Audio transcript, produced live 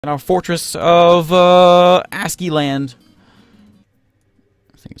in our fortress of ASCII land.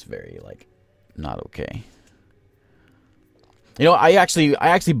 I think it's very like not okay. You know, I actually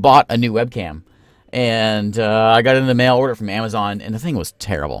bought a new webcam, and I got it in the mail, ordered from Amazon, and the thing was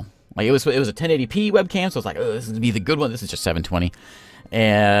terrible. Like it was a 1080p webcam, so it's like, oh, this is gonna be the good one. This is just 720,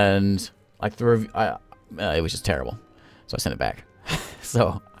 and like it was just terrible. So I sent it back.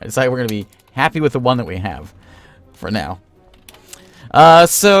 So I decided we're gonna be happy with the one that we have for now.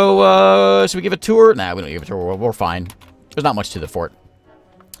 Should we give a tour? Nah, we don't give a tour. We're fine. There's not much to the fort.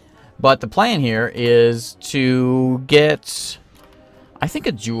 But the plan here is to get, I think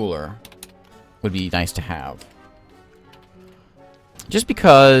a jeweler would be nice to have. Just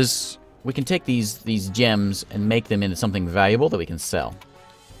because we can take these gems and make them into something valuable that we can sell.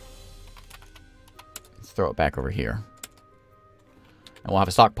 Let's throw it back over here. And we'll have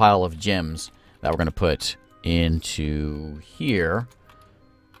a stockpile of gems that we're going to put into here.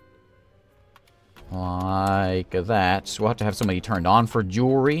 Like that. So we'll have to have somebody turned on for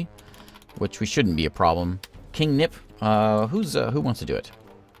jewelry, which we shouldn't be a problem. King Nip, who wants to do it?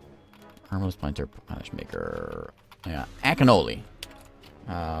 Armless planter, polish maker. Yeah, Akinoli.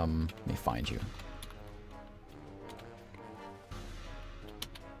 Let me find you.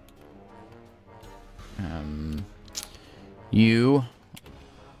 You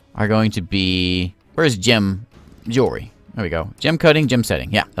are going to be. Where's gem jewelry? There we go. Gem cutting, gem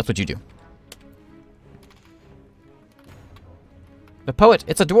setting. Yeah, that's what you do. The poet,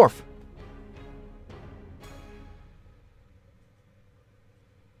 it's a dwarf.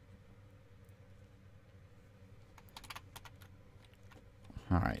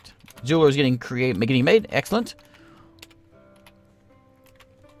 Alright. Jeweler's getting made. Excellent.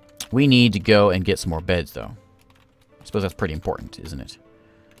 We need to go and get some more beds, though. I suppose that's pretty important, isn't it?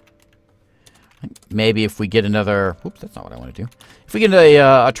 Maybe if we get another... Oops, that's not what I want to do. If we get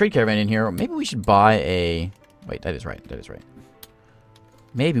a trade caravan in here, maybe we should buy a... Wait, that is right. That is right.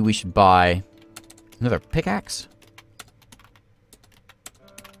 Maybe we should buy another pickaxe.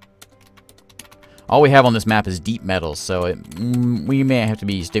 All we have on this map is deep metals, so we may have to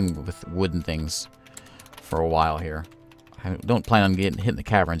be sticking with wooden things for a while here. I don't plan on hitting the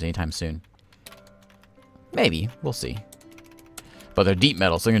caverns anytime soon. Maybe. We'll see. But they're deep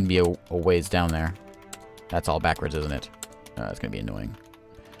metals, so they're going to be a ways down there. That's all backwards, isn't it? It's going to be annoying.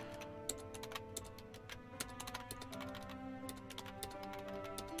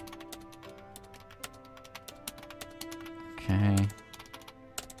 Okay.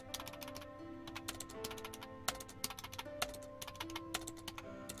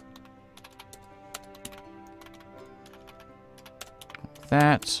 Like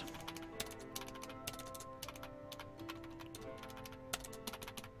that.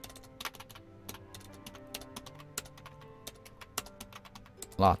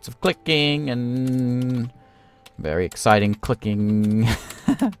 Lots of clicking and very exciting clicking.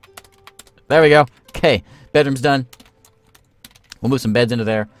 There we go. Okay, bedroom's done. We'll move some beds into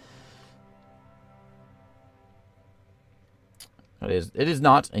there. It is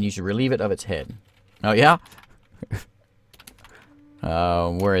not, and you should relieve it of its head. Oh, yeah?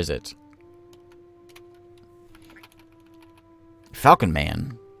 Where is it? Falcon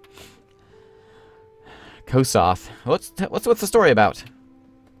Man. Kosoth. What's the story about?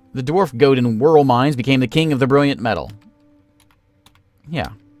 The dwarf goat in Whirl Mines became the king of the brilliant metal. Yeah.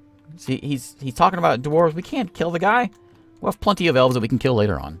 See, he's talking about dwarves. We can't kill the guy. We'll have plenty of elves that we can kill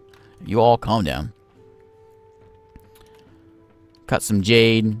later on. You all calm down. Cut some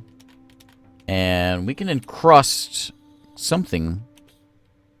jade. And we can encrust something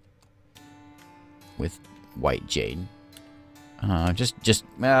with white jade. I should set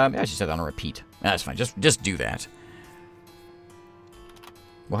that on a repeat. That's fine. Just do that.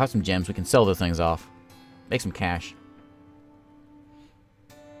 We'll have some gems. We can sell those things off. Make some cash.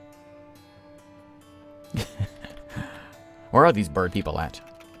 Where are these bird people at?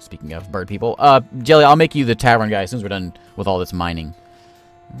 Speaking of bird people. Jelly, I'll make you the tavern guy as soon as we're done with all this mining.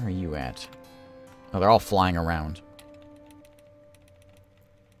 Where are you at? Oh, they're all flying around.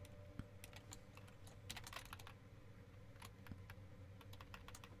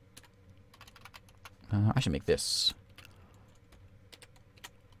 I should make this.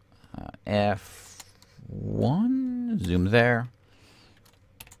 F1. Zoom there.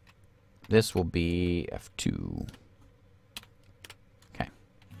 This will be F2. Okay.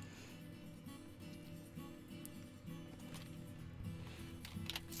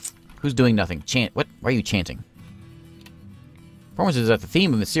 Who's doing nothing? Chant. What? Why are you chanting? Performance is at the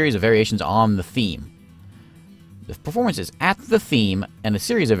theme of a series of variations on the theme. The performance is at the theme and a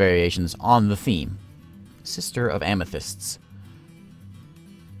series of variations on the theme. Sister of Amethysts.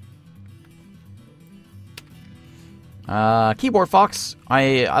 Keyboard Fox,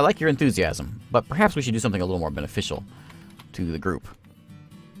 I like your enthusiasm, but perhaps we should do something a little more beneficial to the group.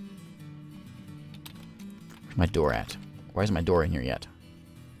 Where's my door at? Why isn't my door in here yet?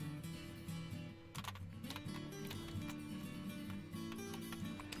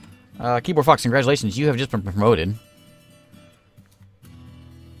 Keyboard Fox, congratulations, you have just been promoted.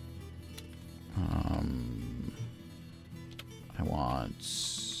 I want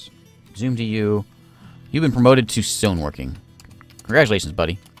zoom to you. You've been promoted to stoneworking. Congratulations,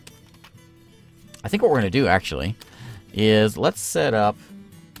 buddy. I think what we're going to do, actually, is let's set up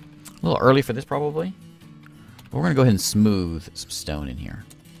a little early for this, probably. But we're going to go ahead and smooth some stone in here.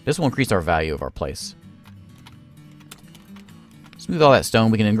 This will increase our value of our place. Smooth all that stone.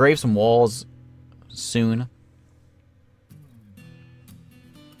 We can engrave some walls soon.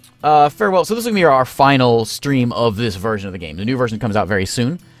 Farewell. So this is going to be our final stream of this version of the game. The new version comes out very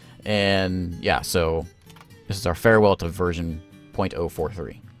soon. And, yeah, so this is our farewell to version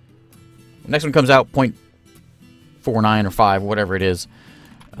 0.043. Next one comes out 0.49 or 5, whatever it is.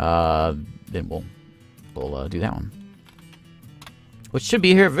 Then we'll do that one. Which should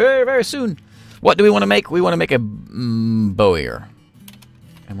be here very, very soon. What do we want to make? We want to make a bowier.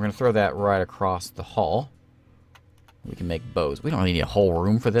 And we're going to throw that right across the hall. We can make bows. We don't really need a whole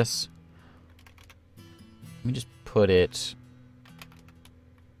room for this. Let me just put it...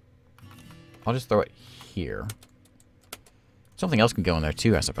 I'll just throw it here. Something else can go in there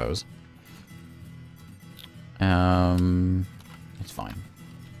too, I suppose. It's fine.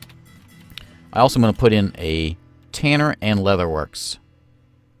 I also want to put in a tanner and leatherworks.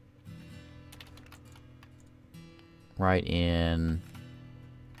 Right in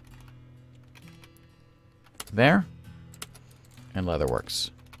there. And leatherworks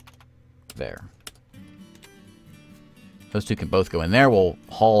there. Those two can both go in there. We'll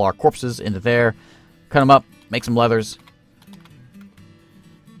haul our corpses into there. Cut them up. Make some leathers.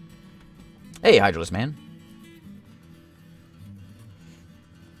 Hey, Hydraless Man.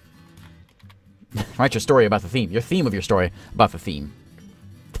 Write your story about the theme. Your theme of your story about the theme.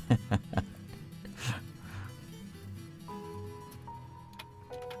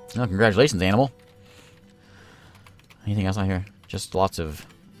 Oh, congratulations, animal. Anything else out here? Just lots of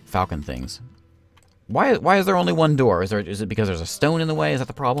falcon things. Why is there only one door? Is it because there's a stone in the way? Is that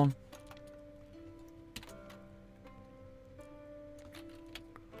the problem?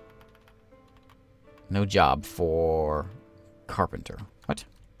 No job for carpenter. What?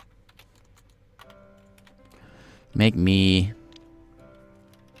 Make me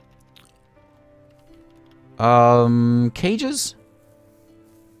cages?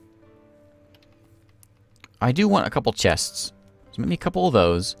 I do want a couple chests. So make me a couple of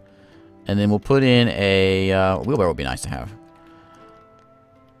those. And then we'll put in a wheelbarrow would be nice to have.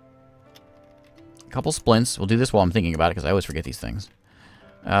 A couple splints. We'll do this while I'm thinking about it because I always forget these things.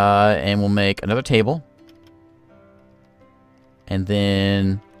 And we'll make another table. And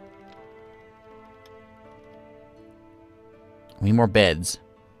then we need more beds.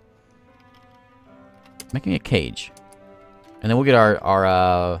 Make me a cage. And then we'll get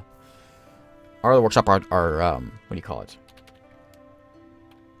our other workshop, our what do you call it?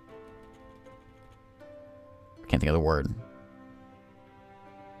 I can't think of the word.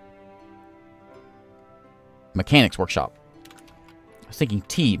 Mechanics workshop. I was thinking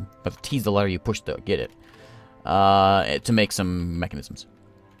T, but the T's the letter you push to get it. To make some mechanisms.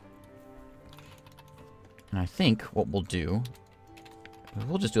 And I think what we'll do is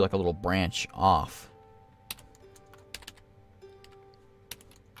we'll just do like a little branch off.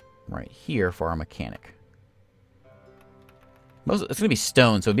 Right here for our mechanic. It's going to be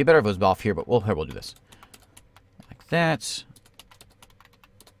stone, so it'd be better if it was off here, but we'll do this. Like that.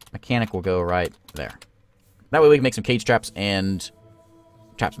 Mechanic will go right there. That way we can make some cage traps and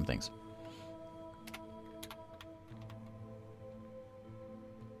trap some things.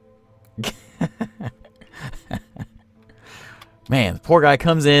 Man, the poor guy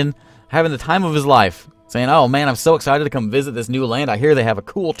comes in having the time of his life. Saying, oh man, I'm so excited to come visit this new land. I hear they have a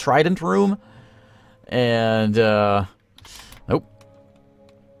cool Trident room. And, nope.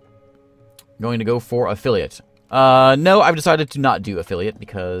 Going to go for affiliate. No, I've decided to not do affiliate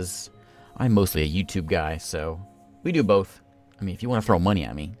because I'm mostly a YouTube guy, so we do both. I mean, if you want to throw money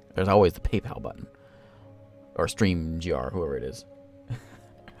at me, there's always the PayPal button. Or StreamGR, whoever it is.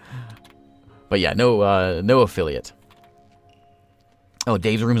 But yeah, no affiliate. Oh,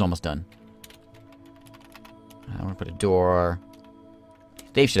 Dave's room's almost done. I'm going to put a door.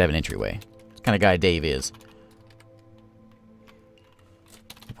 Dave should have an entryway. That's the kind of guy Dave is.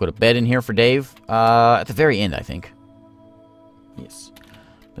 Put a bed in here for Dave. At the very end, I think. Yes.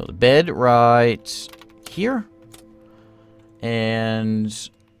 Build a bed right here. And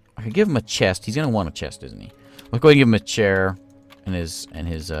I could give him a chest. He's going to want a chest, isn't he? Let's go ahead and give him a chair and his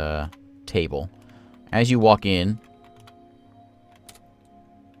table. As you walk in,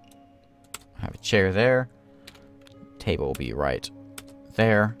 I have a chair there. Table will be right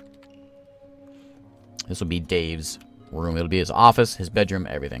there. This will be Dave's room. It'll be his office, his bedroom,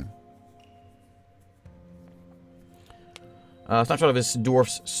 everything. Snapshot of his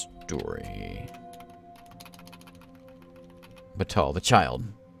dwarf's story. Batal, the child.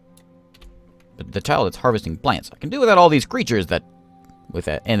 The child that's harvesting plants. I can do without all these creatures that...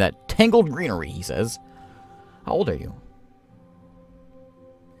 and that tangled greenery, he says. How old are you?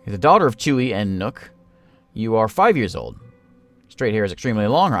 You're the daughter of Chewy and Nook. You are 5 years old. Straight hair is extremely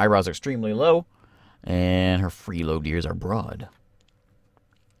long, her eyebrows are extremely low, and her free-lobed ears are broad.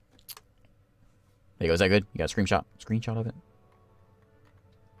 There you go, is that good? You got a screenshot of it?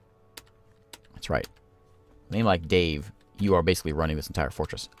 That's right. Name like Dave, you are basically running this entire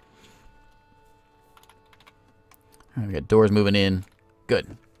fortress. All right, we got doors moving in.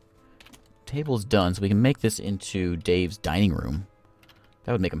 Good. Table's done, so we can make this into Dave's dining room.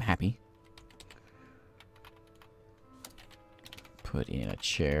 That would make him happy. Put in a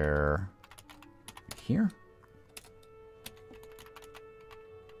chair here.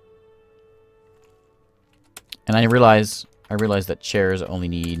 And I realize that chairs only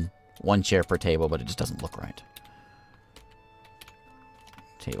need one chair per table, but it just doesn't look right.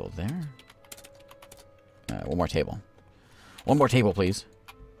 Table there. One more table. One more table, please.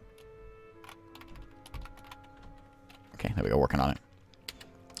 Okay, there we go, working on it.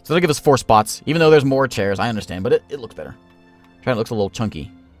 So that'll give us 4 spots. Even though there's more chairs, I understand, but it looks better. Trident looks a little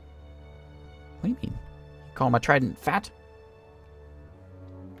chunky. What do you mean? You call my Trident fat?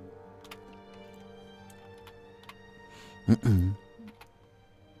 Okay,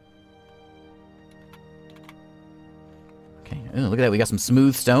 ooh, look at that. We got some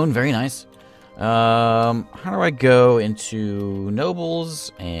smooth stone. Very nice. How do I go into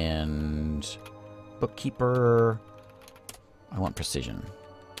nobles and bookkeeper? I want precision.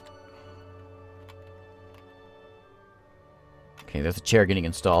 Okay, there's a chair getting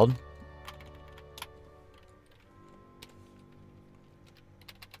installed.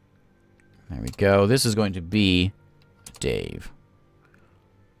 There we go. This is going to be Dave.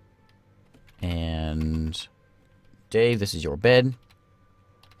 And Dave, this is your bed.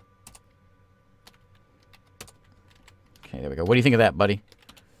 Okay, there we go. What do you think of that, buddy?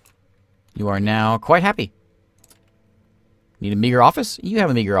 You are now quite happy. Need a meager office? You have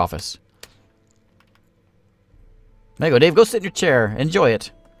a meager office. There you go, Dave. Go sit in your chair. Enjoy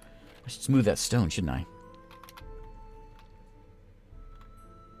it. I should smooth that stone, shouldn't I?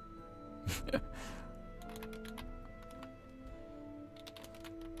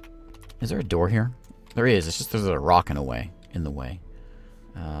 Is there a door here? There is. It's just there's a rock in the way.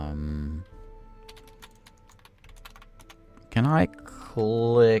 Can I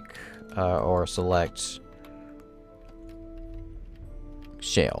click or select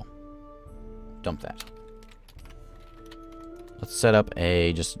shale? Dump that. Let's set up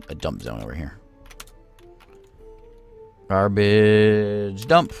just a dump zone over here. Garbage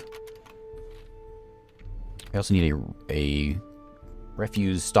dump. We also need a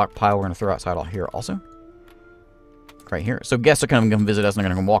refuse stockpile we're going to throw outside all here also. Right here. So guests are going to come visit us and they're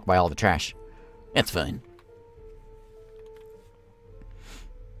going to come walk by all the trash. That's fine.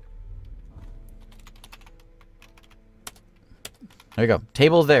 There you go.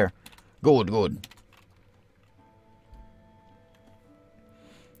 Table's there. Good, good.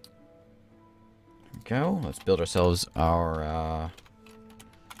 There we go. Let's build ourselves our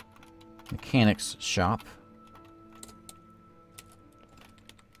mechanics shop.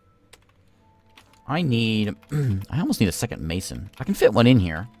 I almost need a second mason. I can fit one in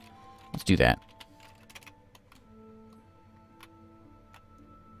here. Let's do that.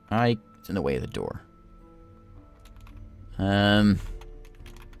 It's in the way of the door. So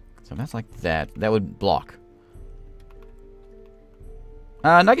that's like that. That would block.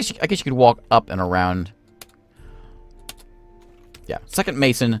 And I guess you could walk up and around. Yeah, second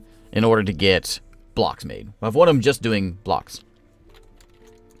mason in order to get blocks made. I have one of them just doing blocks.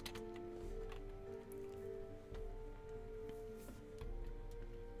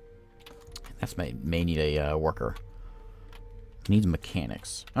 That's may need a worker. Needs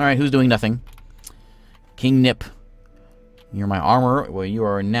mechanics. All right, who's doing nothing? King Nip. You're my armorer. Well, you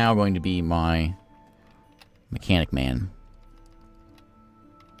are now going to be my mechanic man.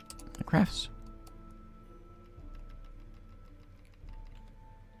 Crafts.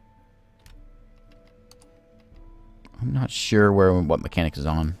 I'm not sure what mechanics is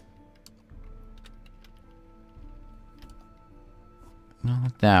on.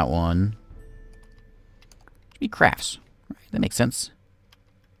 Not that one. Should be crafts. Right, that makes sense.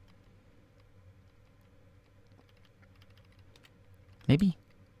 Maybe?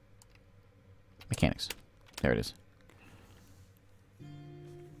 Mechanics. There it is.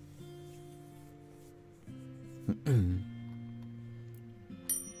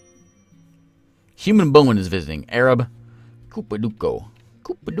 Human Bowman is visiting. Arab. Koopaduko.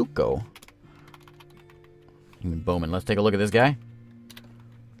 Koopaduko. Human Bowman. Let's take a look at this guy.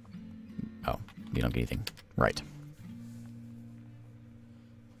 Oh, you don't get anything. Right.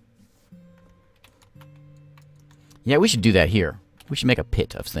 Yeah, we should do that here. We should make a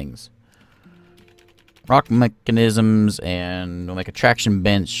pit of things. Rock mechanisms, and we'll make a traction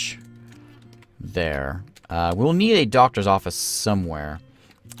bench there. We'll need a doctor's office somewhere.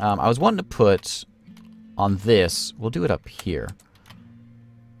 I was wanting to put on this. We'll do it up here.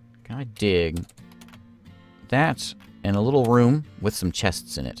 Can I dig that in a little room with some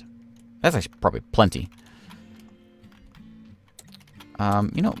chests in it? That's actually probably plenty.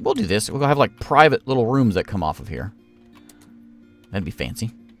 You know, we'll do this. We'll have like private little rooms that come off of here. That'd be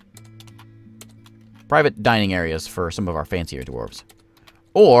fancy. Private dining areas for some of our fancier dwarves.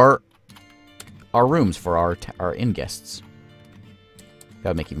 Or our rooms for our in-guests. That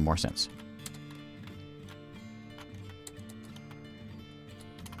would make even more sense.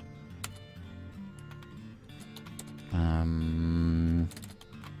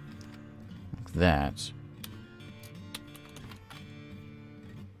 Like that.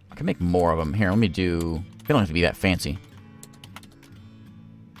 I can make more of them. Here, let me do... They don't have to be that fancy.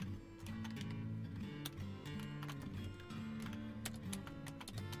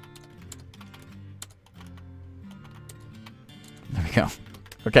 There we go.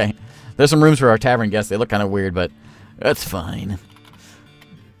 Okay. There's some rooms for our tavern guests. They look kind of weird, but that's fine.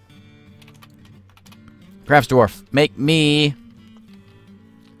 Crafts Dwarf, make me...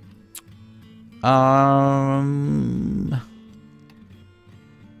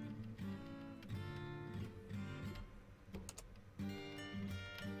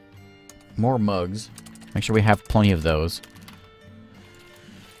 more mugs. Make sure we have plenty of those.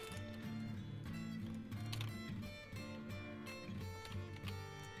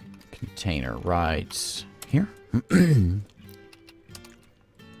 Container right here.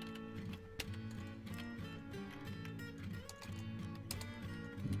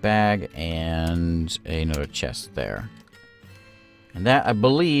 Bag and another chest there. And that, I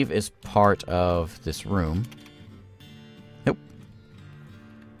believe, is part of this room. Nope.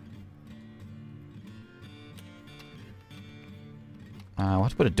 We'll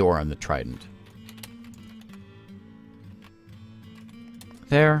have to put a door on the Trident.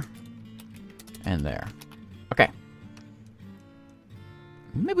 There. And there. Okay.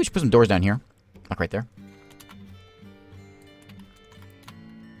 Maybe we should put some doors down here. Like right there.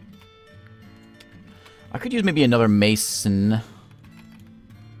 I could use maybe another mason.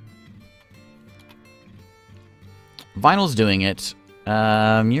 Vinyl's doing it.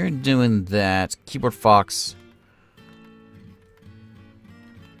 You're doing that. Keyboard Fox.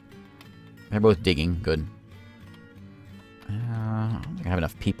 They're both digging. Good. I don't think I have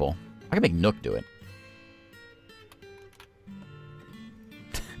enough people. I can make Nook do it.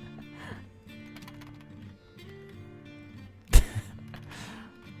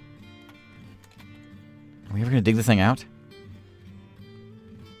 Are we ever going to dig this thing out?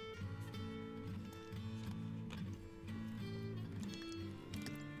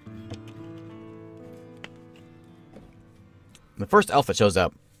 The first elf that shows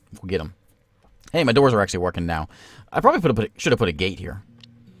up, we'll get him. Hey, my doors are actually working now. I probably should have put a gate here.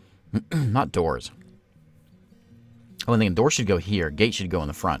 Not doors. Oh, and the door should go here. Gate should go in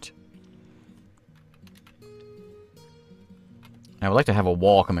the front. I would like to have a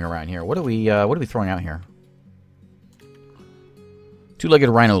wall coming around here. What are we throwing out here? Two-legged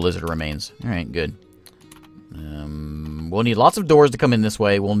rhino lizard remains. All right, good. We'll need lots of doors to come in this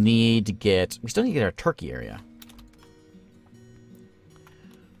way. We'll need to get... We still need to get our turkey area.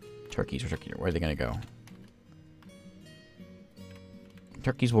 Turkeys, where are they going to go?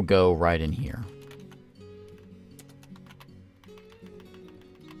 Turkeys will go right in here.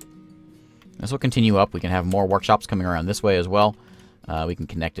 This will continue up. We can have more workshops coming around this way as well. We can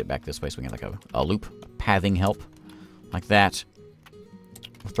connect it back this way so we can have like a loop, a pathing help, like that.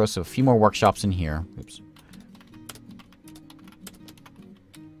 We'll throw a few more workshops in here. Oops.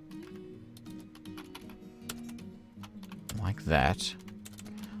 Like that.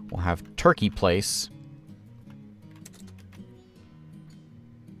 We'll have Turkey Place.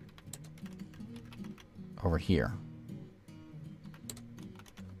 Over here.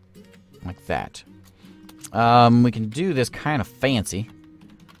 Like that. We can do this kind of fancy.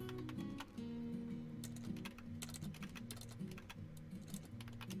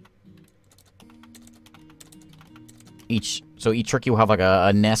 So each turkey will have like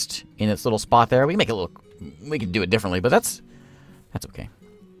a nest in its little spot there. We can make it look, we can do it differently, but that's okay.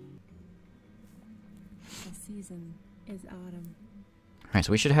 The season is autumn. All right,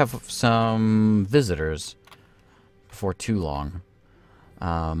 so we should have some visitors before too long.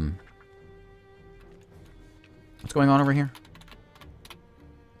 What's going on over here?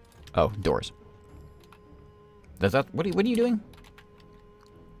 Oh, doors. Does that? What are you doing?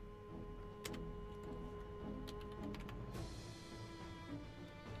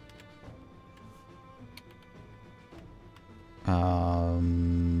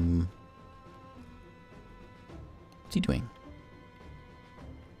 What's he doing?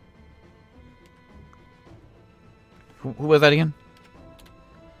 Who was that again?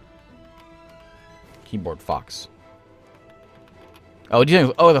 Keyboard Fox. Oh,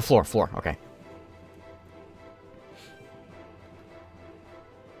 oh, the floor. Okay.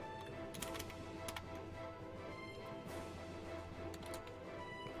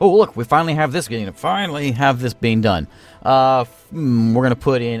 Oh, look, we finally have this being done. We're gonna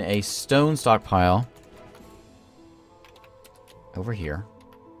put in a stone stockpile over here,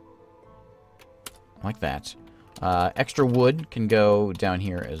 like that. Extra wood can go down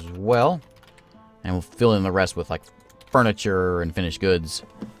here as well, and we'll fill in the rest with like furniture and finished goods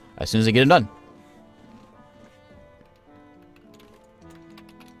as soon as they get them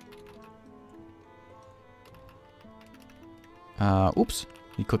done. Oops.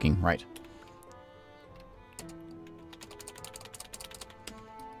 You're cooking, right.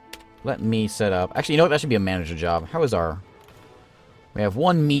 Let me set up... Actually, you know what? That should be a manager job. How is our... We have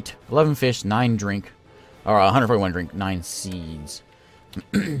 1 meat, 11 fish, 9 drink. Or 141 drink, 9 seeds.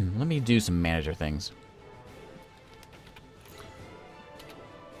 Let me do some manager things.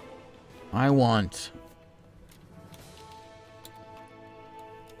 I want...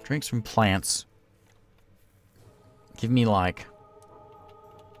 drinks from plants. Give me, like...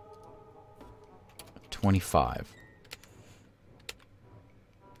 25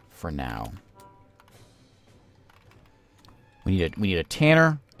 for now. We need a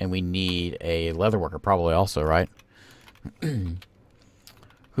tanner and we need a leather worker probably also, right? Who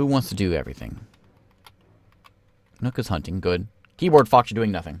wants to do everything? Nook is hunting, good. Keyboard Fox, you're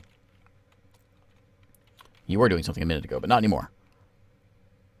doing nothing. You were doing something a minute ago, but not anymore.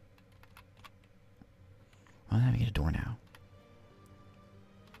 Why don't I get a door now?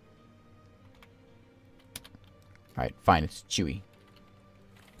 Alright, fine, it's Chewy.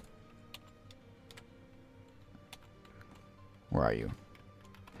 Where are you?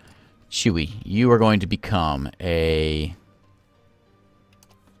 Chewy, you are going to become a...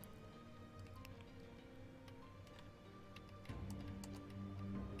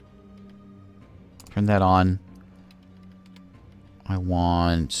 Turn that on. I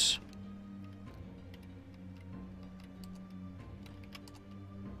want...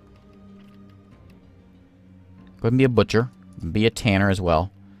 Go ahead and be a butcher. Be a tanner as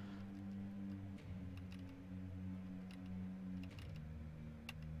well.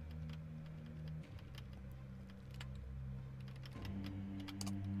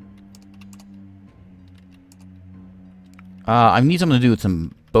 I need something to do with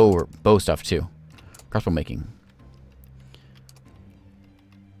some bow stuff too. Crossbow making.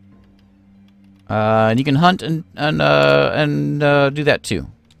 And you can hunt and do that too.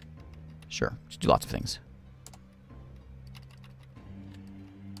 Sure, just do lots of things.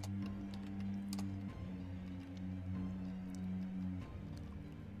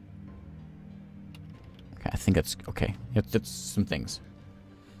 Okay, I think that's okay. That's some things.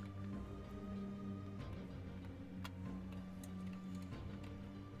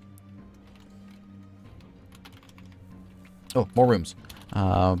 Oh, more rooms.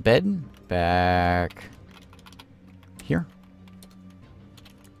 Bed back here.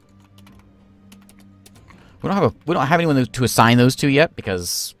 We don't have anyone to assign those to yet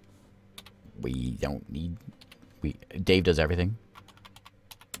because we don't need. Dave does everything.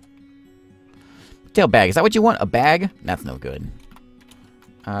 Tail bag. Is that what you want? A bag? That's no good.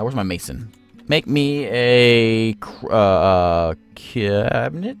 Where's my mason? Make me a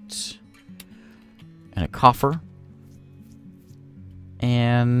cabinet and a coffer.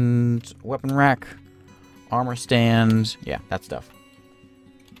 And weapon rack, armor stand, yeah, that stuff.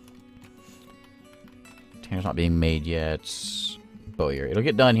 Tanner's not being made yet. Bowyer. It'll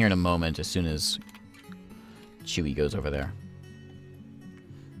get done here in a moment as soon as Chewy goes over there.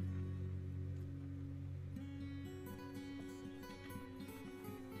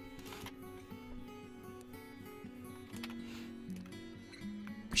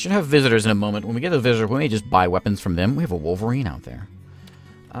 should have visitors in a moment. When we get those visitors, we may just buy weapons from them. We have a Wolverine out there.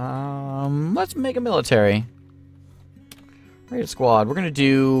 Let's make a military. Raid a squad. We're going to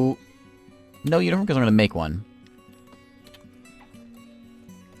do no uniform because I'm going to make one.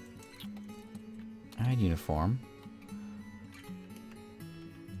 Add uniform.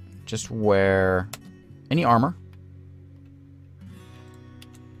 Just wear any armor.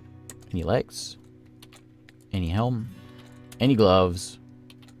 Any legs. Any helm. Any gloves.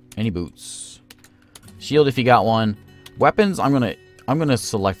 Any boots. Shield if you got one. Weapons, I'm gonna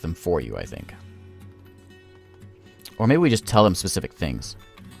select them for you, I think. Or maybe we just tell them specific things.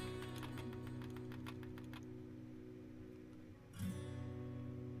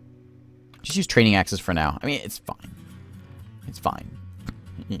 Just use training axes for now. I mean, it's fine. It's fine.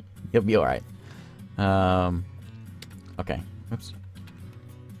 You'll be alright. Okay. Oops.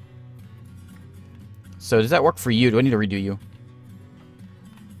 So does that work for you? Do I need to redo you?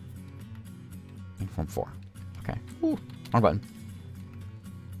 Uniform 4. Okay. Ooh, wrong button.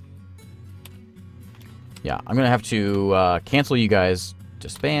 Yeah, I'm going to have to cancel you guys,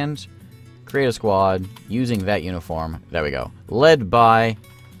 disband, create a squad, using that uniform. There we go. Led by...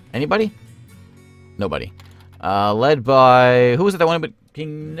 Anybody? Nobody. Led by... Who was it that wanted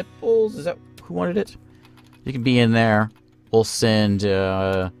King Nipples? Is that who wanted it? You can be in there. We'll send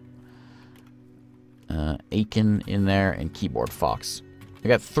Aiken in there and Keyboard Fox. We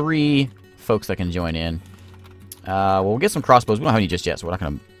got 3 folks that can join in. We'll get some crossbows. We don't have any just yet, so we're not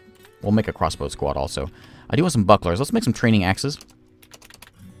going to... We'll make a crossbow squad also. I do want some bucklers. Let's make some training axes.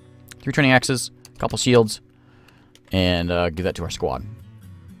 3 training axes, a couple shields, and give that to our squad.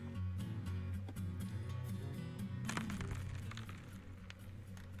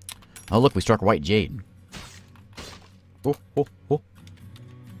 Oh, look, we struck White Jade. Oh, oh, oh.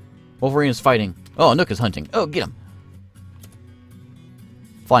 Wolverine is fighting. Oh, Nook is hunting. Oh, get him.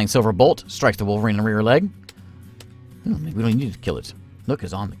 Flying Silver Bolt strikes the Wolverine in the rear leg. Oh, maybe we don't need to kill it. Nook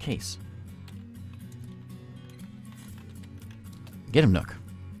is on the case. Get him, Nook.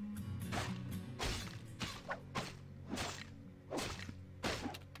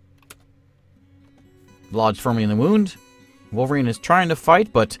 Lodged firmly in the wound. Wolverine is trying to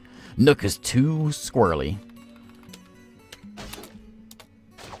fight, but Nook is too squirrely.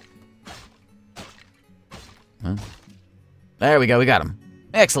 Huh? There we go, we got him.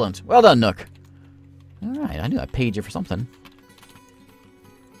 Excellent. Well done, Nook. Alright, I knew I paid you for something.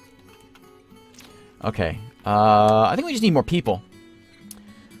 Okay. I think we just need more people.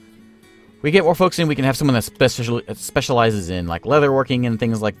 We get more folks in, we can have someone that specializes in like leatherworking and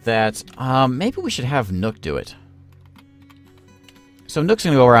things like that. Maybe we should have Nook do it. So Nook's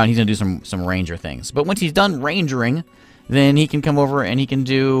gonna go around, he's gonna do some ranger things. But once he's done rangering, then he can come over and he can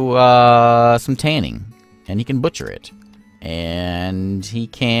do some tanning. And he can butcher it. And he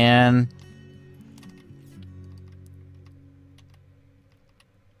can...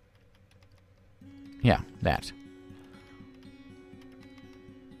 Yeah, that.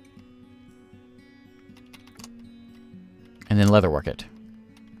 And then leatherwork it.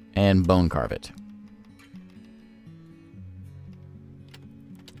 And bone carve it.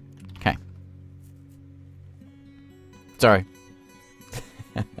 Okay. Sorry.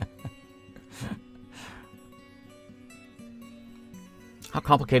 How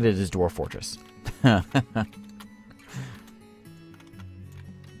complicated is Dwarf Fortress?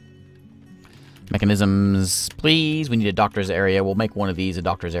 Mechanisms, please. We need a doctor's area. We'll make one of these a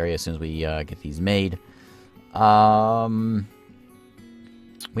doctor's area as soon as we get these made. We have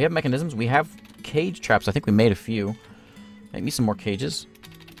mechanisms. We have cage traps. I think we made a few. Make me some more cages.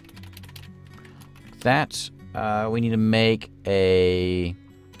 That. We need to make a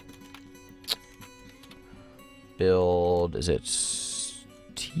build. Is it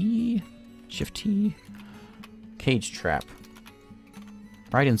T? Shift T? Cage trap.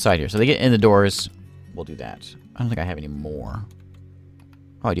 Right inside here. So they get in the doors. We'll do that. I don't think I have any more.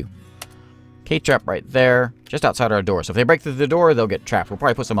 Oh, I do. Cage trap right there. Just outside our door. So if they break through the door, they'll get trapped. We'll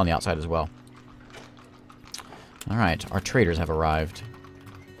probably put some on the outside as well. Alright. Our traders have arrived.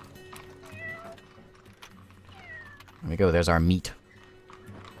 There we go. There's our meat.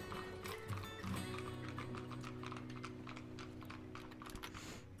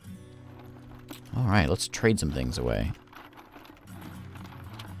 Alright. Let's trade some things away.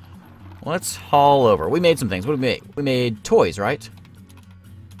 Let's haul over. We made some things. What did we make? We made toys, right?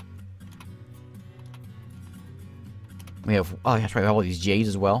 We have... Oh, that's right. We have all these jades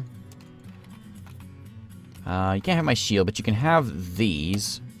as well. You can't have my shield, but you can have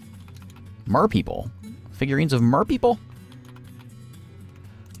these. Merpeople. Figurines of merpeople?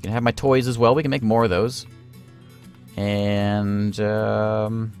 You can have my toys as well. We can make more of those. And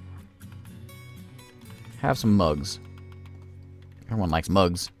have some mugs. Everyone likes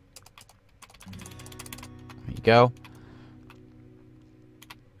mugs. There you go.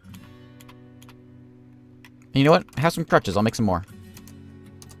 And you know what? Have some crutches. I'll make some more.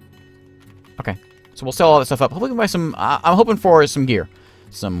 Okay. So we'll sell all that stuff up. Hopefully we can buy some... I'm hoping for some gear.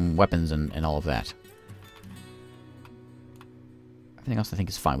 Some weapons and all of that. Everything else I think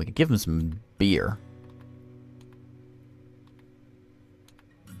is fine. We could give him some beer.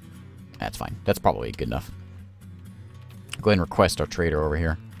 That's fine. That's probably good enough. Go ahead and request our trader over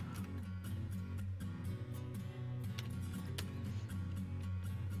here.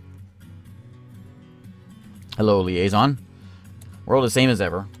 Hello, liaison. We're all the same as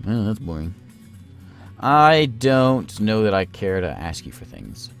ever. Oh, that's boring. I don't know that I care to ask you for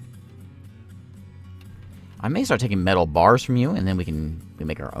things. I may start taking metal bars from you, and then we can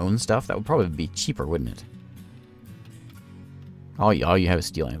make our own stuff. That would probably be cheaper, wouldn't it? All you have is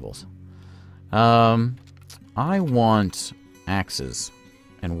steel anvils. I want axes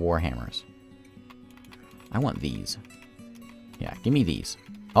and warhammers. I want these. Yeah, give me these.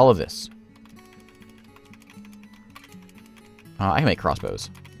 All of this. I can make crossbows.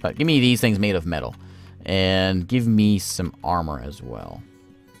 But give me these things made of metal. And give me some armor as well.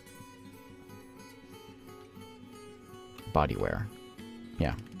 Bodywear.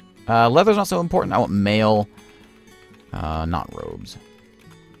 Yeah. Leather's not so important. I want mail. Not robes.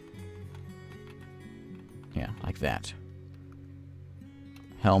 Yeah, like that.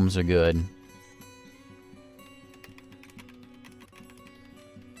 Helms are good.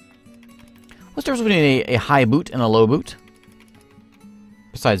 What's the difference between a high boot and a low boot?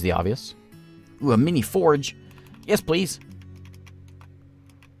 Besides the obvious. Ooh, a mini forge. Yes, please.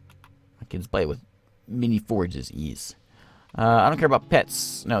 My kids play with mini forges ease. I don't care about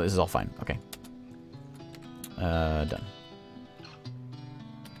pets. No, this is all fine. Okay. Done.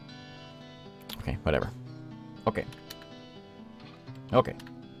 Okay, whatever. Okay. Okay.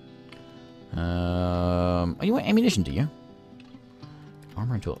 Oh, you want ammunition, do you?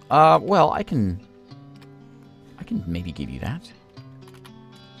 Armor and tool. Well, I can maybe give you that.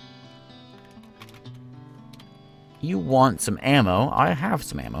 You want some ammo? I have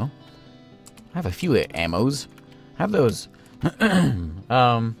some ammo. I have a few ammos. Have those. I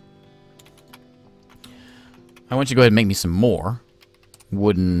want you to go ahead and make me some more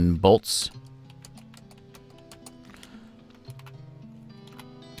wooden bolts.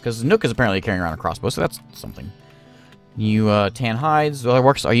 Because Nook is apparently carrying around a crossbow, so that's something. You tan hides. Leather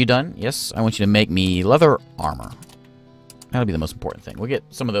works. Are you done? Yes. I want you to make me leather armor. That'll be the most important thing. We'll get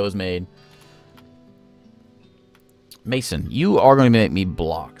some of those made. Mason, you are going to make me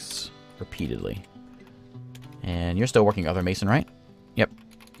blocks repeatedly. And you're still working other mason, right? Yep.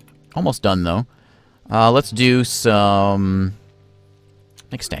 Almost done, though. Let's do some...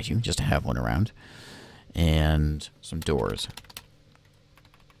 Make a statue, just to have one around. And some doors.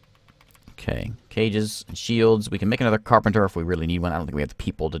 Okay. Cages and shields. We can make another carpenter if we really need one. I don't think we have the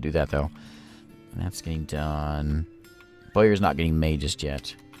people to do that, though. That's getting done. Bowyer's not getting made just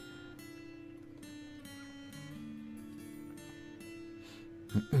yet.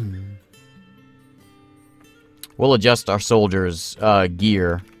 We'll adjust our soldiers'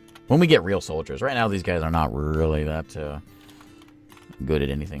 gear when we get real soldiers. Right now, these guys are not really that good at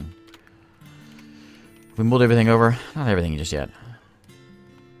anything. We moved everything over. Not everything just yet.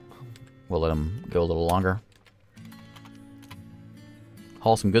 We'll let them go a little longer.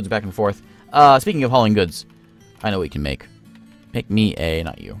 Haul some goods back and forth. Speaking of hauling goods, I know what you can make. Make me a...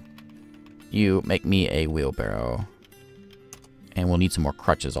 Not you. You make me a wheelbarrow. And we'll need some more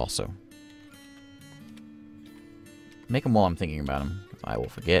crutches also. Make them while I'm thinking about them. I will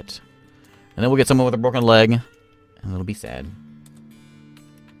forget. And then we'll get someone with a broken leg. And it'll be sad. Here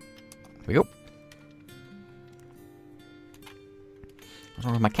we go. What's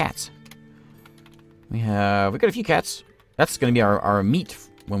wrong with my cats? We got a few cats. That's going to be our meat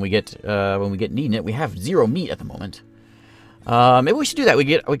when we get needing it. We have 0 meat at the moment. Maybe we should do that.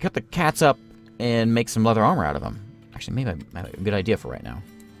 We cut the cats up and make some leather armor out of them. Actually, maybe I have a good idea for right now.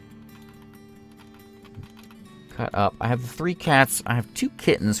 Cut up. I have 3 cats. I have 2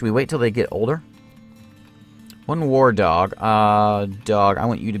 kittens. We wait till they get older. 1 war dog. Dog, I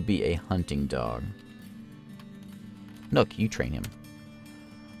want you to be a hunting dog. Nook, you train him.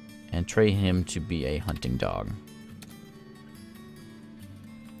 And train him to be a hunting dog.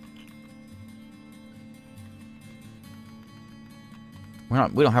 We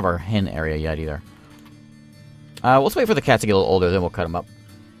don't have our hen area yet either. Let's wait for the cats to get a little older, then we'll cut them up.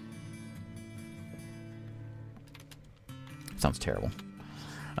 Sounds terrible.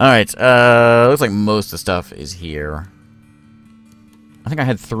 Alright, looks like most of the stuff is here. I think I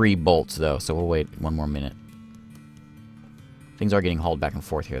had 3 bolts, though, so we'll wait 1 more minute. Things are getting hauled back and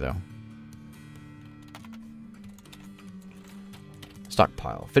forth here, though.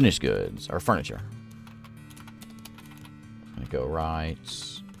 Stockpile. Finished goods. Or furniture. Gonna go right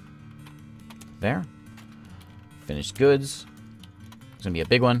there. Finished goods. It's gonna be a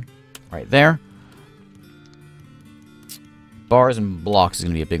big one. Right there. Bars and blocks is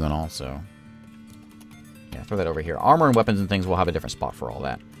gonna be a big one also. Yeah, throw that over here. Armor and weapons and things will have a different spot for all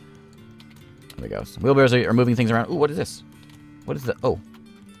that. There we go. So wheelbarrows are moving things around. Ooh, what is this? What is the... Oh.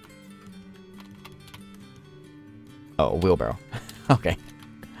 Oh, a wheelbarrow. Okay.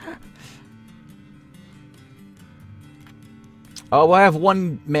 Oh, well, I have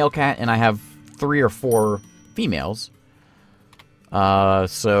 1 male cat, and I have 3 or 4 females.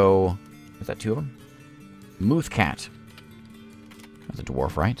 So... Is that 2 of them? Moose cat. That's a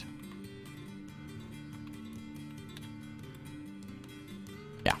dwarf, right?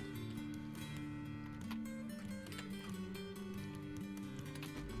 Yeah.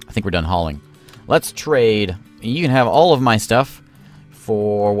 I think we're done hauling. Let's trade. You can have all of my stuff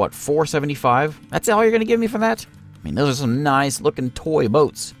for, what, $4.75? That's all you're going to give me for that? I mean, those are some nice-looking toy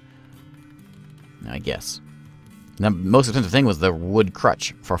boats. I guess. The most expensive thing was the wood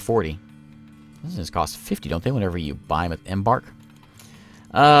crutch for $40. This just costs $50, don't they, whenever you buy them at Embark?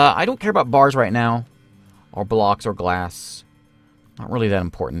 I don't care about bars right now. Or blocks or glass. Not really that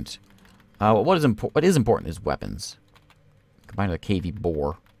important. What is important is weapons. Combined with a KV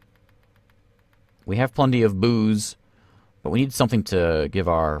bore. We have plenty of booze, but we need something to give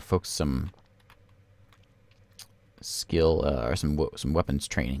our folks some skill, or some weapons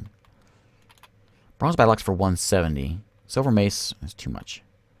training. Bronze battle axe for 170. Silver mace is too much.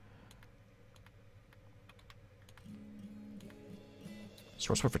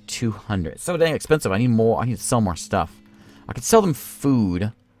 Short sword for 200. It's so dang expensive. I need more. I need to sell more stuff. I could sell them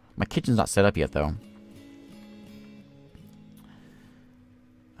food. My kitchen's not set up yet, though.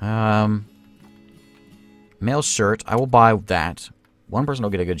 Male shirt. I will buy that. 1 person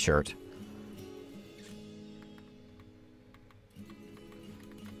will get a good shirt.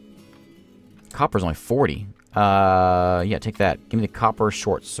 Copper's only 40. Yeah, take that. Give me the copper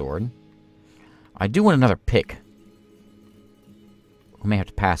short sword. I do want another pick. We may have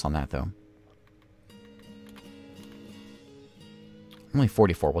to pass on that, though. Only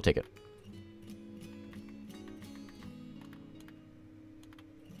 44. We'll take it.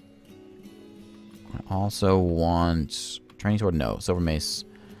 I also want... Training sword? No. Silver mace.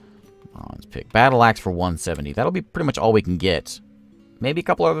 Bronze pick. Battle axe for 170. That'll be pretty much all we can get. Maybe a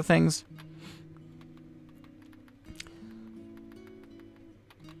couple other things.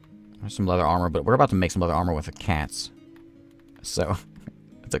 There's some leather armor, but we're about to make some leather armor with the cats. So,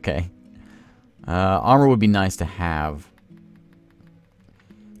 it's okay. Armor would be nice to have.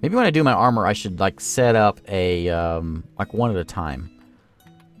 Maybe when I do my armor, I should, like, set up a, like, one at a time.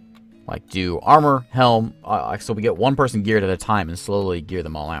 Like, do armor, helm, so we get 1 person geared at a time and slowly gear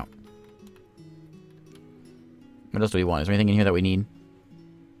them all out. What else do we want? Is there anything in here that we need?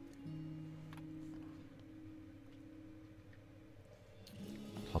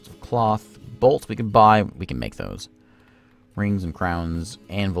 Lots of cloth. Bolts we can buy. We can make those. Rings and crowns.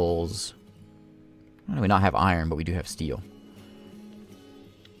 Anvils. Why do we not have iron, but we do have steel?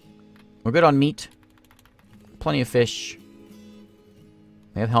 We're good on meat. Plenty of fish.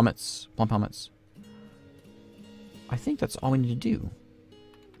 We have helmets. Plump helmets. I think that's all we need to do.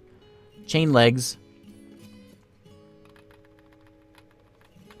 Chain legs.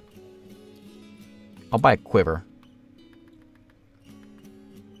 I'll buy a quiver.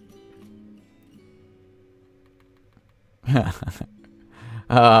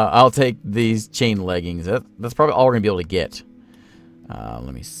 I'll take these chain leggings. That's probably all we're going to be able to get.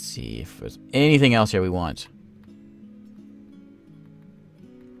 Let me see if there's anything else here we want.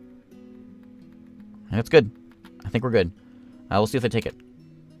 That's good. I think we're good. We'll see if they take it.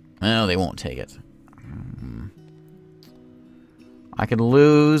 No, they won't take it. I could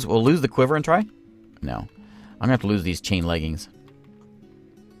lose... We'll lose the quiver and try? No. I'm going to have to lose these chain leggings.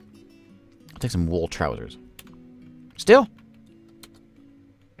 I'll take some wool trousers. Still?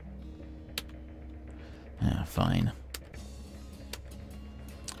 Fine.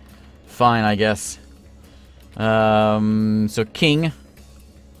 Fine, I guess. So King,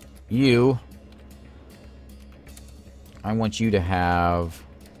 you... I want you to have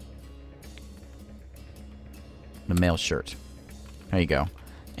the male shirt. There you go.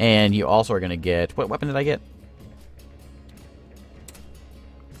 And you also are going to get... What weapon did I get?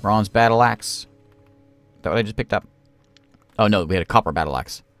 Bronze battle axe. Is that what I just picked up? Oh, no. We had a copper battle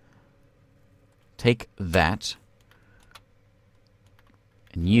axe. take that.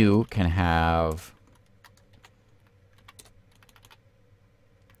 And you can have...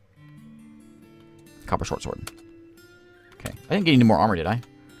 copper short sword. Okay. I didn't get any more armor, did I?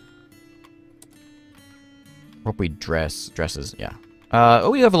 Ropery dresses, yeah.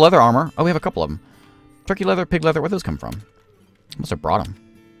 Oh, we have a leather armor. Oh, we have a couple of them. Turkey leather, pig leather, where'd those come from? Must have brought them.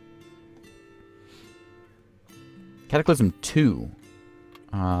 Cataclysm 2.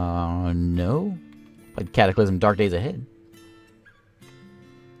 No. Like Cataclysm Dark Days Ahead.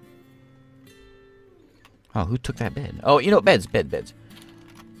 Oh, who took that bed? Oh, you know, beds. I don't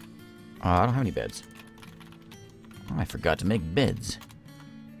have any beds. Oh, I forgot to make beds.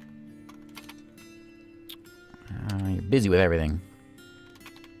 You're busy with everything.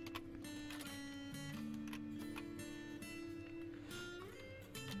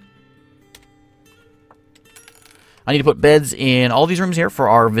 I need to put beds in all these rooms here for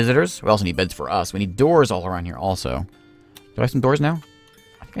our visitors. We also need beds for us. We need doors all around here also. Do I have some doors now?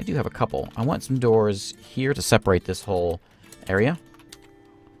 I think I do have a couple. I want some doors here to separate this whole area.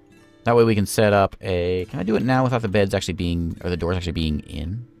 That way we can set up a... Can I do it now without the beds actually being... or the doors actually being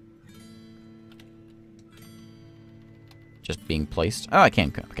in? Just being placed. Oh, I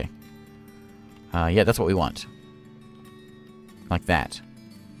can. Okay. Yeah, that's what we want. Like that.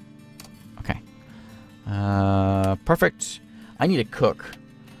 Okay. Perfect. I need a cook.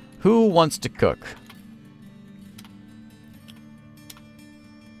 Who wants to cook?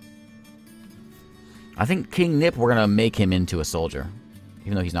 I think King Nip, we're going to make him into a soldier.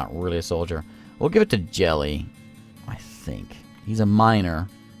 Even though he's not really a soldier. We'll give it to Jelly. I think. He's a miner.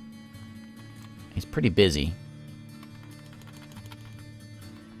 He's pretty busy.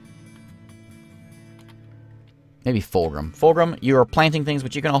 Maybe Fulgrim. Fulgrim, you are planting things,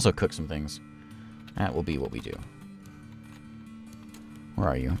 but you can also cook some things. That will be what we do. Where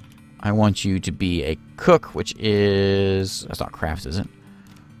are you? I want you to be a cook, which is... That's not crafts, is it?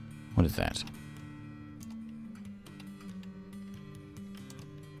 What is that?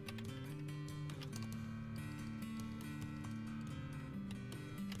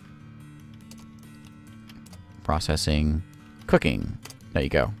 Processing. Cooking. There you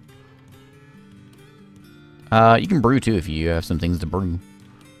go. You can brew, too, if you have some things to brew.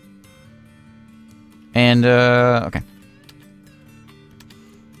 And, okay.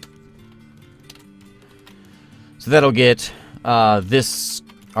 So that'll get, this,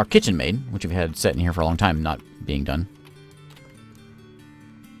 our kitchen made, which we've had set in here for a long time, not being done.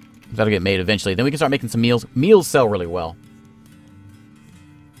 That'll get made eventually. Then we can start making some meals. Meals sell really well.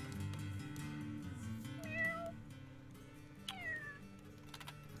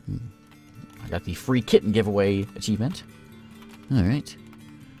 Got the free kitten giveaway achievement. Alright.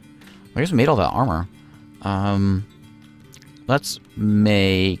 I guess we made all that armor. Let's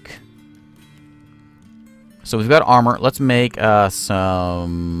make... So we've got armor. Let's make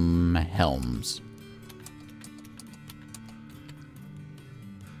some helms.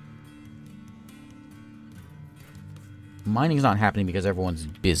 Mining's not happening because everyone's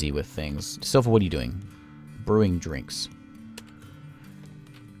busy with things. Silva, what are you doing? Brewing drinks.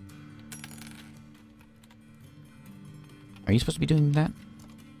 Are you supposed to be doing that?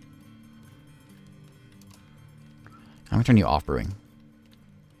 I'm going to turn you off brewing.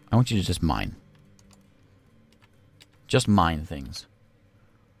 I want you to just mine. Just mine things.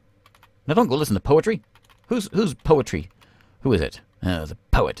 Now don't go listen to poetry. Who's poetry? Who is it? The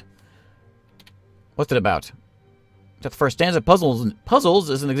poet. What's it about? Is that the first stanza? Puzzles. Puzzles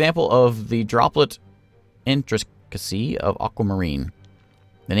is an example of the droplet intricacy of aquamarine.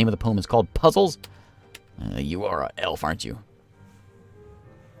 The name of the poem is called Puzzles. You are an elf, aren't you?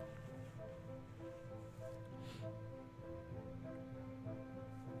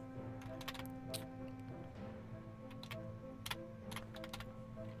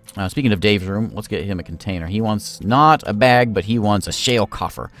 Speaking of Dave's room, let's get him a container. He wants not a bag, but he wants a shale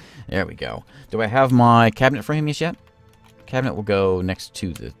coffer. There we go. Do I have my cabinet for him yet? Cabinet will go next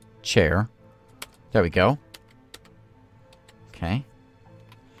to the chair. There we go. Okay.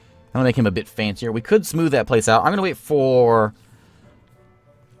 I'm going to make him a bit fancier. We could smooth that place out. I'm going to wait for...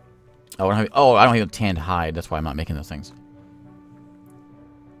 Oh, I don't have a tanned hide. That's why I'm not making those things.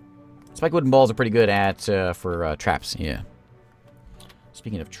 Spike wooden balls are pretty good at for traps. Yeah.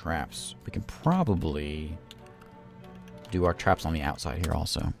 Speaking of traps, we can probably do our traps on the outside here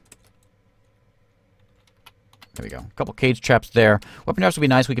also. There we go. A couple cage traps there. Weapon traps would be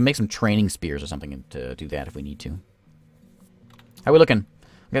nice. We can make some training spears or something to do that if we need to. How are we looking?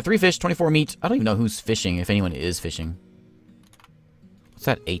 We got 3 fish, 24 meat. I don't even know who's fishing, if anyone is fishing. What's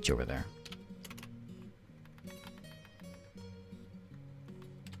that H over there?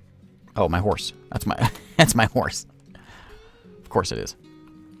 Oh, my horse. That's my that's my horse. Of course it is.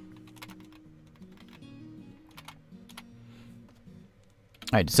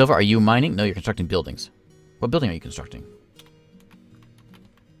 Alright, Silva, are you mining? No, you're constructing buildings. What building are you constructing?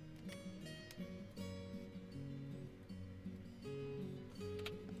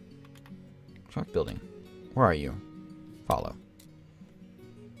 Construct building. Where are you? Follow.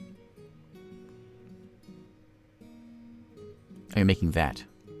 Are you making that?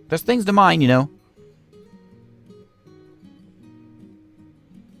 There's things to mine, you know.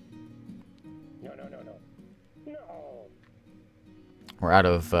 No. We're out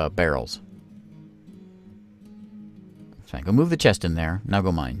of barrels. Fine, go move the chest in there. Now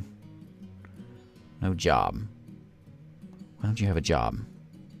go mine. No job. Why don't you have a job?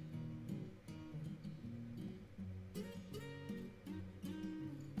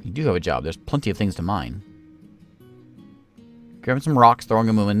 You do have a job. There's plenty of things to mine. Grabbing some rocks, throwing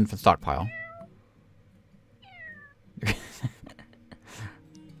them in for the stockpile. Okay,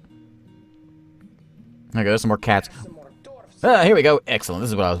 there's some more cats. Ah, here we go. Excellent. This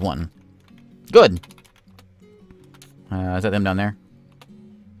is what I was wanting. Good. Is that them down there?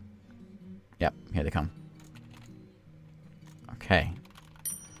 Yep, here they come. Okay.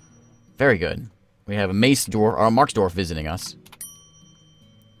 Very good. We have a Mace Dwarf, or a Marks Dwarf visiting us.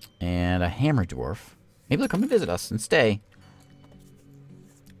 And a Hammer Dwarf. Maybe they'll come and visit us and stay.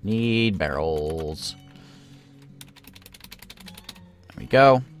 Need barrels. There we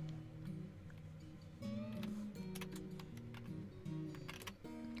go.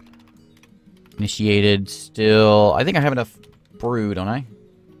 Initiated still. I think I have enough brew, don't I?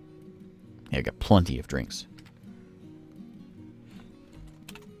 Yeah, I got plenty of drinks.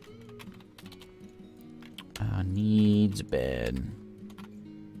 Needs bed.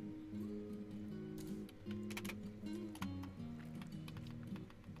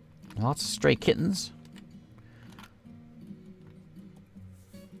 Lots of stray kittens.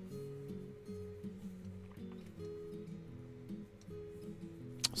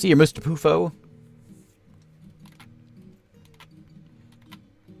 See you, Mr. Pufo.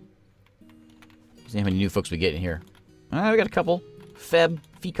 See how many new folks we get in here. We got a couple. Feb,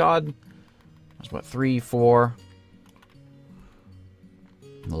 Fecod. That's what, 3, 4.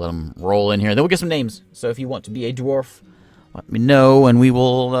 We'll let them roll in here. Then we'll get some names. So if you want to be a dwarf, let me know and we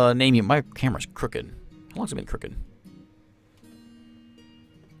will name you. My camera's crooked. How long's it been crooked?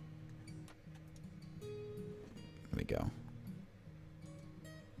 There we go.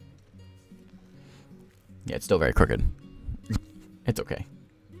 Yeah, it's still very crooked. It's okay.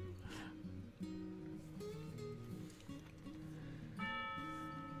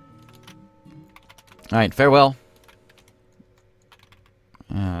 Alright, farewell.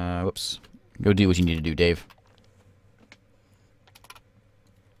 Whoops. Go do what you need to do, Dave.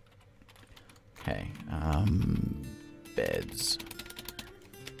 Okay, beds.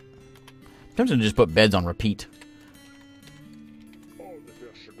 I'm tempted to just put beds on repeat. All the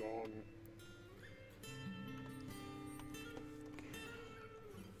fish are gone.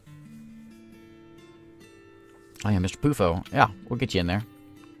 Oh yeah, Mr. Pufo. Yeah, we'll get you in there.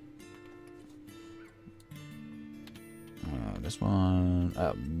 This one,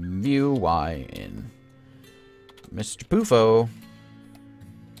 view Y in Mr. Pufo.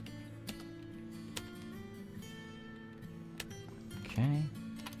 Okay,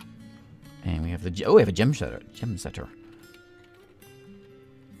 and we have the we have a gem setter.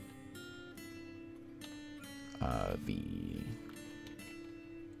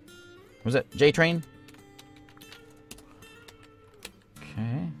 Was that J train?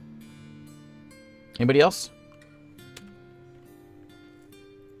 Okay. Anybody else?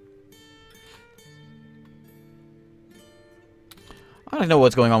 I don't know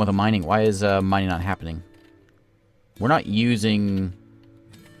what's going on with the mining. Why is mining not happening? We're not using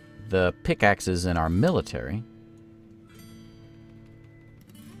the pickaxes in our military.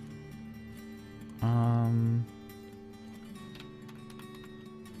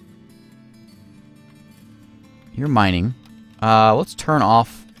 You're mining. Let's turn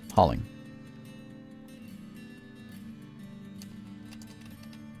off hauling.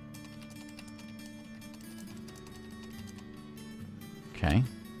 Okay.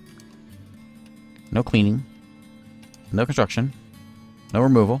 No cleaning. No construction. No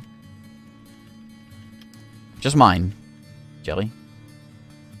removal. Just mine. Jelly.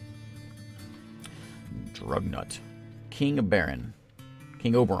 Drugnut. King of Baron.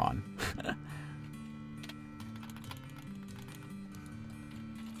 King Oberon.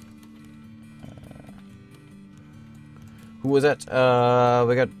 Who was that?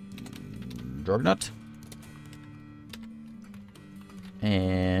 We got Drugnut.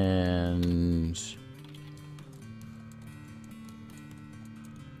 And rooms.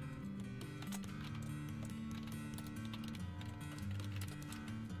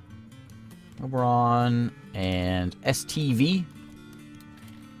 Oberon and STV.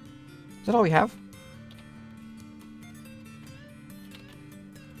 Is that all we have?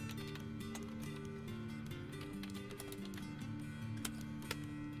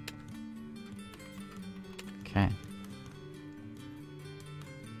 Okay.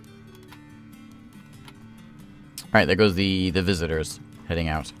 Alright, there goes the visitors heading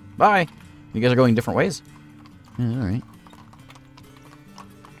out. Bye! You guys are going different ways? Yeah, alright.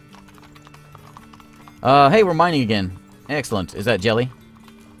 Hey, we're mining again. Excellent. Is that jelly?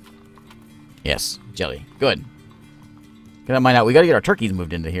 Yes, jelly. Good. Get that mine out. We gotta get our turkeys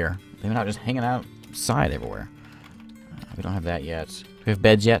moved into here. They're not just hanging outside everywhere. We don't have that yet. Do we have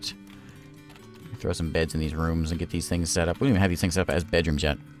beds yet? Throw some beds in these rooms and get these things set up. We don't even have these things set up as bedrooms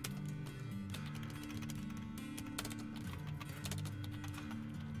yet.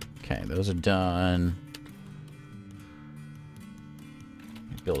 Okay, those are done.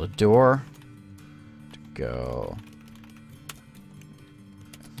 Build a door. To go.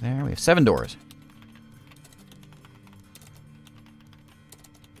 There, we have 7 doors.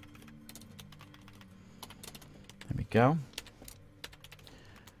 There we go.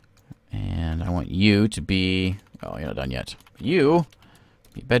 And I want you to be... Oh, you're not done yet. You,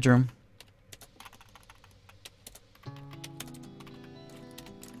 be bedroom.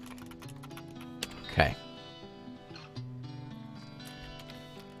 Okay.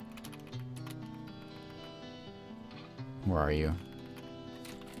 Where are you?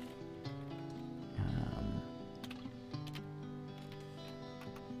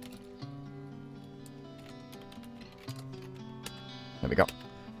 There we go.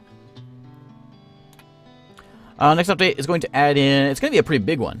 Next update is going to add in... It's going to be a pretty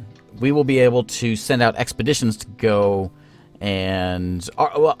big one. We will be able to send out expeditions to go and...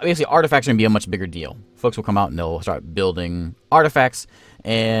 Well, basically, artifacts are going to be a much bigger deal. Folks will come out and they'll start building artifacts,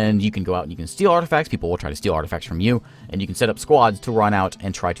 and you can go out and you can steal artifacts. People will try to steal artifacts from you, and you can set up squads to run out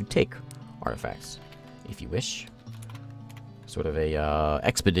and try to take artifacts, if you wish. Sort of a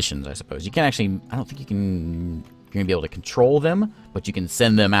expeditions, I suppose. You can actually... I don't think you can... You're going to be able to control them, but you can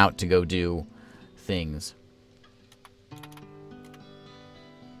send them out to go do things.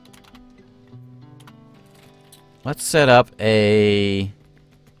 Let's set up a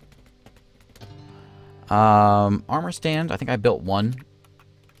armor stand. I think I built one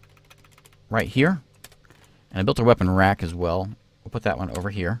right here. And I built a weapon rack as well. We'll put that one over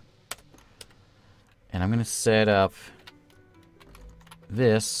here. And I'm going to set up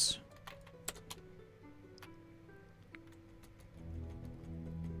this.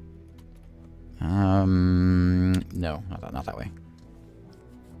 No, not that way.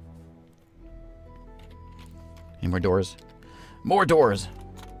 Any more doors? More doors!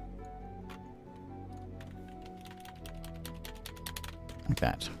 Like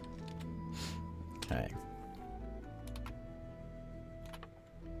that. Okay.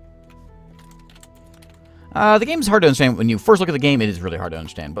 The game is hard to understand. When you first look at the game, it is really hard to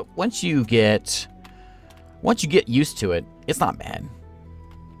understand. But once you get used to it, it's not bad.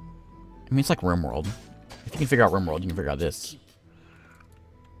 I mean, it's like RimWorld. If you can figure out RimWorld, you can figure out this.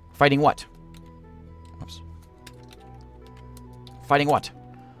 Fighting what? Oops. Fighting what?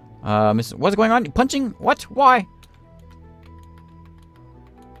 What's going on? Punching? What? Why?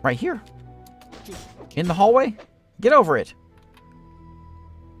 Right here. In the hallway? Get over it.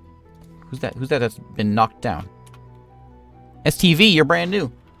 Who's that? Who's that that's been knocked down? STV, you're brand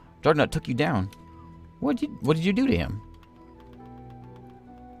new. Darknut took you down. What did you do to him?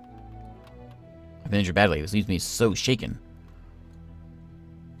 I've been injured badly. This leaves me so shaken.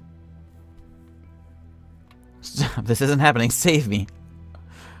 Stop. This isn't happening. Save me.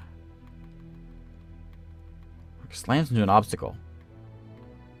 Slams into an obstacle.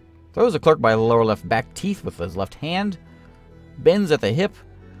 Throws a clerk by the lower left back teeth with his left hand. Bends at the hip.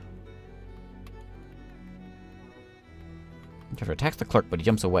 Trevor attacks the clerk, but he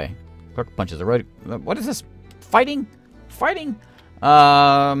jumps away. Clerk punches the road. What is this? Fighting? Fighting?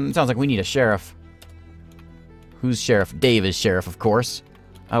 Sounds like we need a sheriff. Who's sheriff? Dave is sheriff, of course.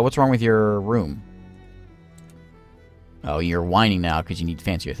 What's wrong with your room? Oh, you're whining now because you need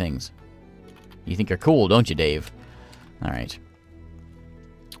fancier things. You think you're cool, don't you, Dave? Alright.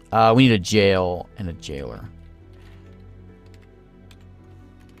 We need a jail and a jailer.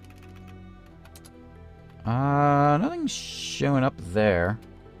 Nothing's showing up there.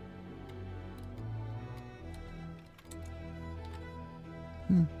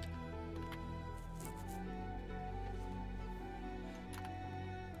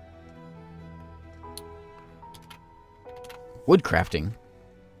 Wood crafting.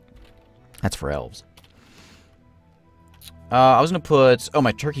 That's for elves. I was going to put... Oh,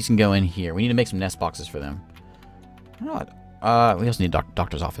 my turkeys can go in here. We need to make some nest boxes for them. I don't know what... we also need a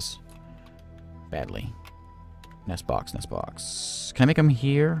doctor's office. Badly. Nest box, nest box. Can I make them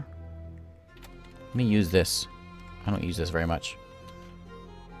here? Let me use this. I don't use this very much.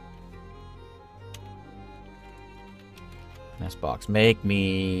 Nest box. Make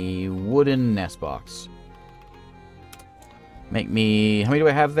me wooden nest box. Make me... How many do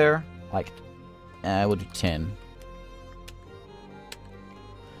I have there? Like, we'll do 10.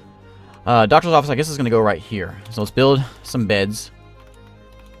 Doctor's office, I guess, is going to go right here. So let's build some beds.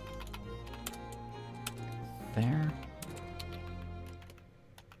 There.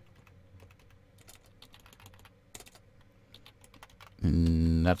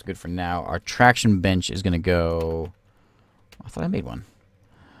 That's good for now. Our traction bench is going to go... I thought I made one.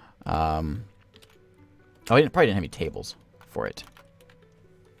 Oh, I probably didn't have any tables for it.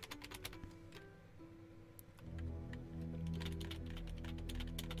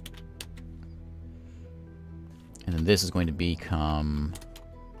 And then this is going to become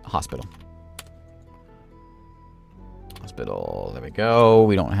a hospital. Hospital. There we go.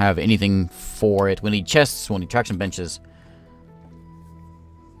 We don't have anything for it. We need chests. We'll need traction benches.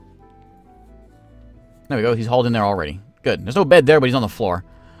 There we go. He's hauled in there already. Good. There's no bed there, but he's on the floor.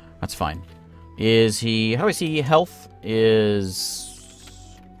 That's fine. Is he... How do I see health?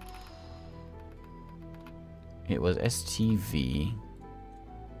 Is... It was STV.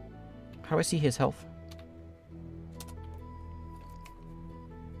 How do I see his health?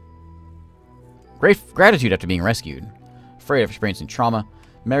 Great gratitude after being rescued. Afraid of experiencing trauma.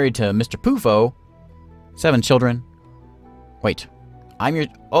 Married to Mr. Pufo. 7 children. Wait. I'm your...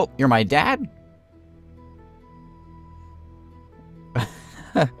 Oh, you're my dad?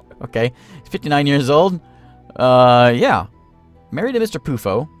 Okay. He's 59 years old. Yeah. Married to Mr.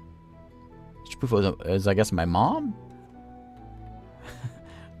 Pufo. Mr. Pufo is, I guess, my mom?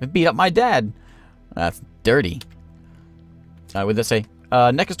 Beat up my dad. That's dirty. What did that say?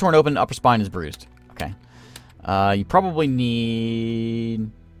 Neck is torn open, upper spine is bruised. Okay. You probably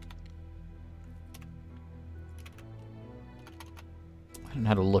need... I don't know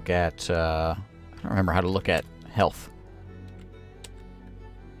how to look at... I don't remember how to look at health.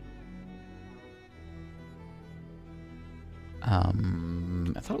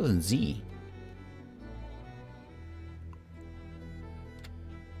 I thought it was in Z.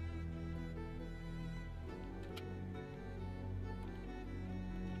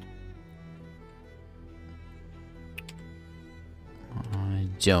 I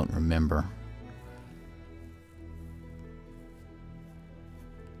don't remember.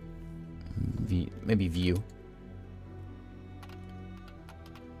 Maybe view.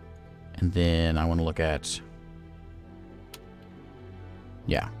 And then I want to look at...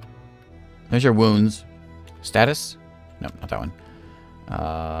 Yeah. There's your wounds. Status? No, not that one.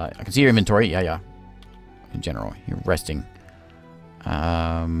 I can see your inventory. Yeah, yeah. In general, you're resting.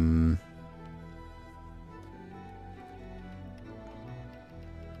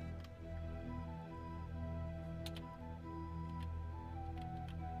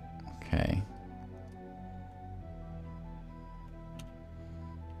 Okay.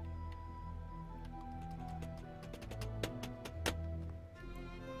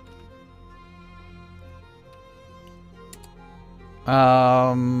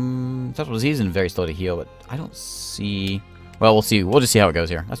 Sexual disease and very slow to heal, but I don't see... Well, we'll see. We'll just see how it goes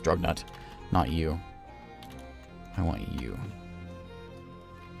here. That's drug nut. Not you. I want you.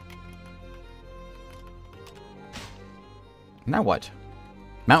 Now what?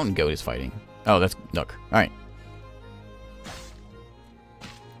 Mountain goat is fighting. Oh, that's Nook. Alright.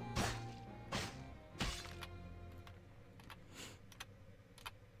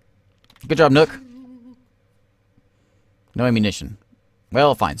 Good job, Nook. No ammunition. Well,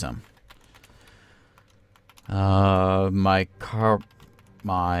 I'll find some.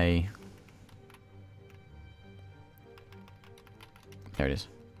 My... There it is.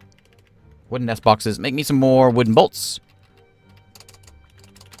 Wooden nest boxes. Make me some more wooden bolts.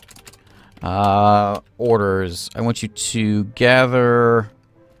 Orders. I want you to gather...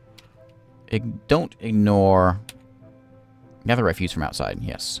 Don't ignore... Gather refuse from outside.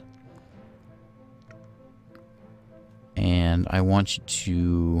 Yes. And I want you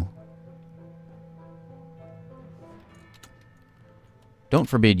to... Don't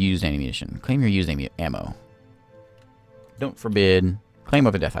forbid used ammunition. Claim your used ammo. Don't forbid... Claim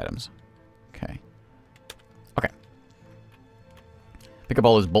other death items. Okay. Okay. Pick up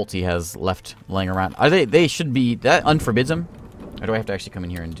all those bolts he has left laying around. Are they should be... That unforbids them? Or do I have to actually come in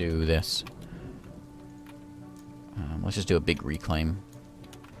here and do this? Let's just do a big reclaim.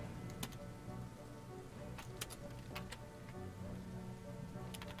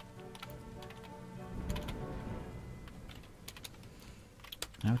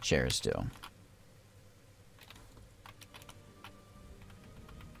 No chairs still.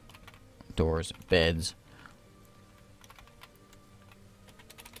 Doors, beds.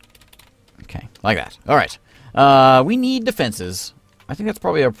 Okay, like that. All right. We need defenses. I think that's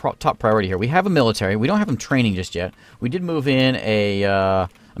probably our top priority here. We have a military. We don't have them training just yet. We did move in a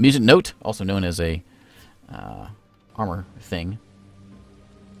mutant note, also known as a armor thing.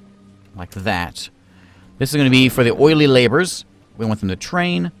 Like that. This is going to be for the oily labors. We want them to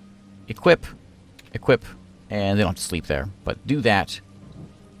train, equip, and they don't have to sleep there. But do that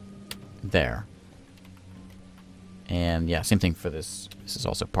there. And yeah, same thing for this. This is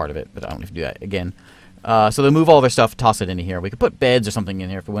also part of it, but I don't have to do that again. So they'll move all their stuff, toss it into here. We could put beds or something in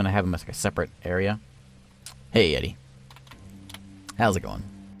here if we want to have them as like a separate area. Hey, Eddie. How's it going?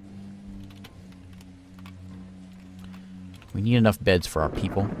 We need enough beds for our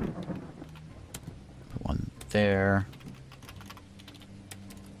people. Put one there.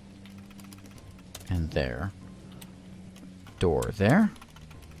 And there. Door there.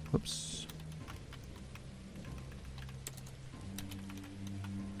 Whoops.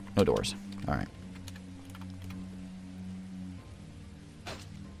 No doors. Alright.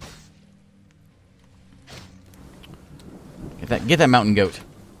 Get that mountain goat.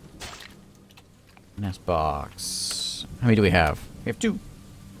 Nest box. How many do we have? We have 2.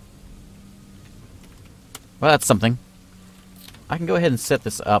 Well, that's something. I can go ahead and set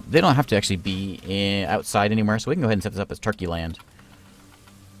this up. They don't have to actually be outside anywhere, so we can go ahead and set this up as turkey land.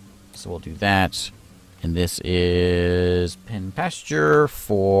 So we'll do that. And this is pen pasture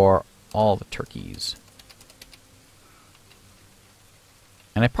for all the turkeys.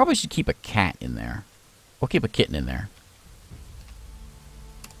 And I probably should keep a cat in there. We'll keep a kitten in there.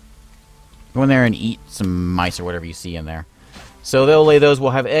 Go in there and eat some mice or whatever you see in there. So they'll lay those.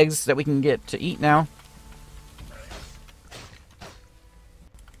 We'll have eggs that we can get to eat now. A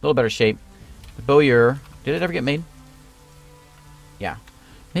little better shape. The bowyer. Did it ever get made? Yeah.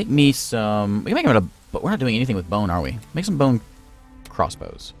 Make me some... We can make them out of... But we're not doing anything with bone, are we? Make some bone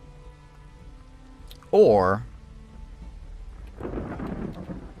crossbows. Or...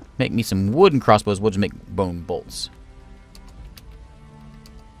 Make me some wooden crossbows. We'll just make bone bolts.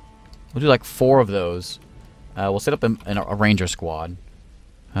 We'll do like 4 of those. We'll set up a ranger squad.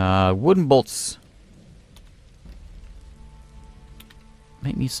 Wooden bolts...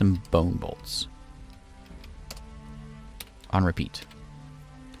 Make me some bone bolts. On repeat.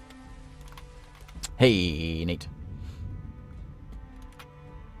 Hey, Nate.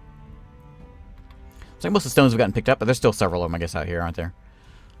 It's like most of the stones have gotten picked up, but there's still several of them, I guess, out here, aren't there?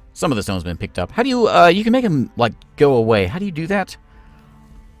 Some of the stones have been picked up. How do you, you can make them, like, go away. How do you do that?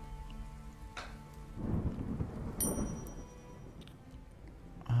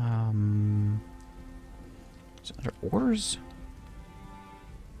 Is it under orders?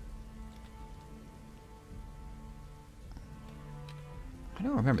 I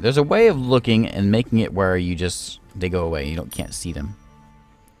don't remember. There's a way of looking and making it where you just... They go away. You can't see them.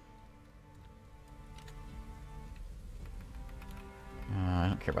 I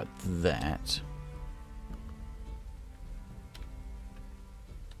don't care about that.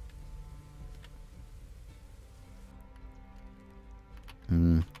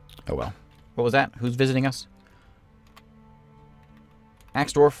 Oh well. What was that? Who's visiting us?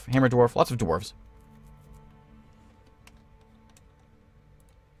 Axe dwarf, hammer dwarf, lots of dwarves.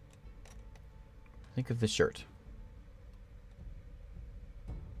 Think of this shirt.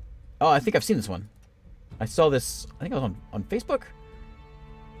 Oh, I think I've seen this one. I saw this, I think it was on Facebook?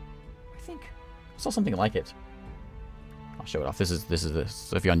 I think. I saw something like it. I'll show it off. This is this.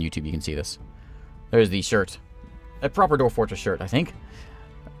 So if you're on YouTube, you can see this. There's the shirt. A proper Dwarf Fortress shirt, I think.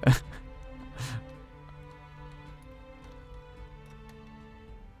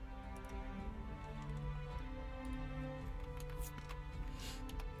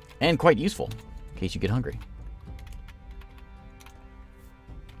 And quite useful, in case you get hungry.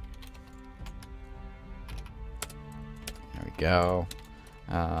 There we go.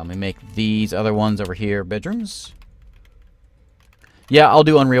 Let me make these other ones over here bedrooms. Yeah, I'll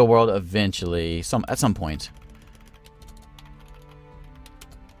do Unreal World eventually, at some point.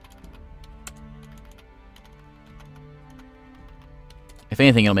 If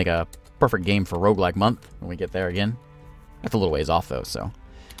anything, it'll make a perfect game for roguelike month when we get there again. That's a little ways off though, so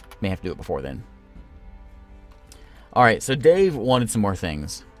may have to do it before then. Alright, so Dave wanted some more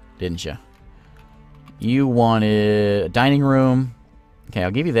things, didn't you? You wanted a dining room. Okay,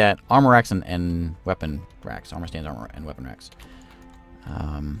 I'll give you that. Armor racks and weapon racks. Armor stands, armor, and weapon racks.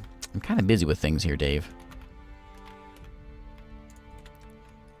 I'm kind of busy with things here, Dave.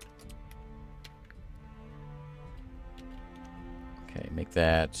 Okay, make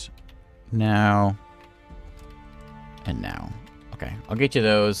that now. And now. Okay, I'll get you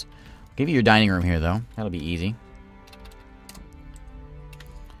those. I'll give you your dining room here, though. That'll be easy.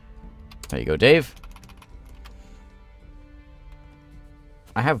 There you go, Dave.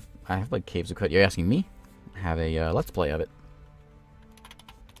 I have like Caves of Cut. You're asking me? I have a let's play of it.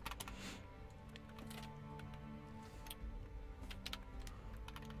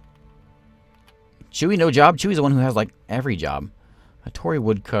 Chewy, no job. Chewy's the one who has like every job. A Tory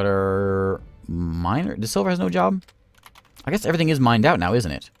woodcutter, miner. The Silver has no job. I guess everything is mined out now,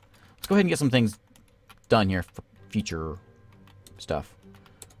 isn't it? Let's go ahead and get some things done here for future stuff.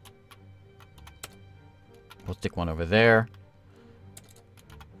 We'll stick one over there.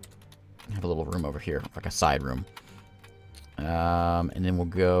 Have a little room over here, like a side room. And then we'll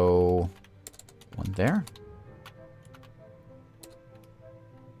go one there.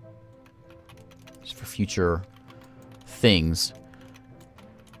 Just for future things.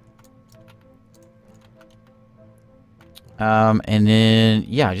 And then,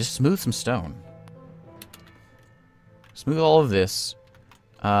 yeah, just smooth some stone. Smooth all of this.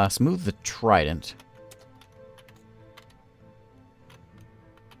 Smooth the Trident.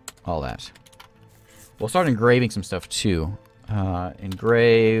 All that. We'll start engraving some stuff, too.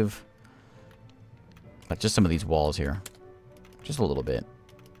 Engrave... But just some of these walls here. Just a little bit.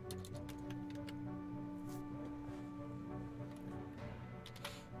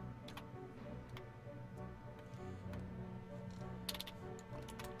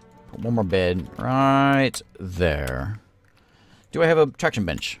 Put one more bed right there. Do I have a traction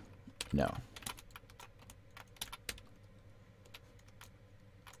bench? No.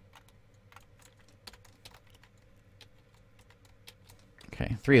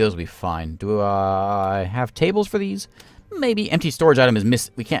 Okay, 3 of those will be fine. Do I have tables for these? Maybe. Empty storage item is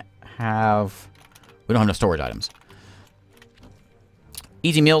missed. We can't have... We don't have enough storage items.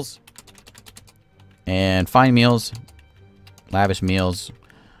 Easy meals. And fine meals. Lavish meals.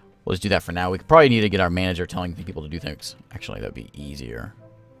 We'll just do that for now. We could probably need to get our manager telling people to do things. Actually, that would be easier.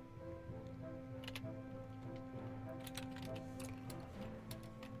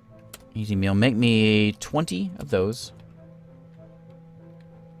 Easy meal. Make me 20 of those.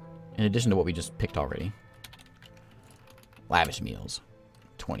 In addition to what we just picked already. Lavish meals.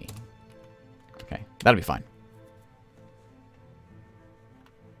 20. Okay, that'll be fine.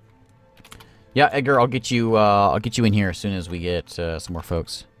 Yeah, Edgar, I'll get you in here as soon as we get some more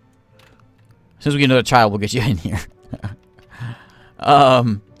folks. As soon as we get another child, we'll get you in here.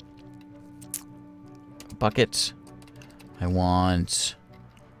 Bucket. I want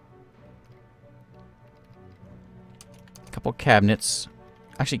a couple cabinets.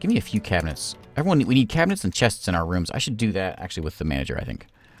 Actually, give me a few cabinets. Everyone, we need cabinets and chests in our rooms. I should do that, actually, with the manager, I think.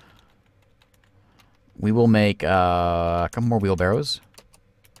 We will make a couple more wheelbarrows.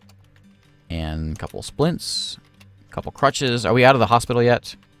 And a couple splints. A couple crutches. Are we out of the hospital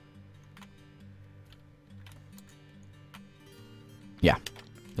yet? Yeah.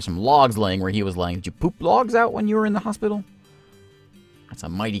 There's some logs laying where he was laying. Did you poop logs out when you were in the hospital? That's a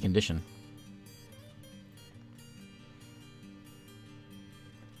mighty condition.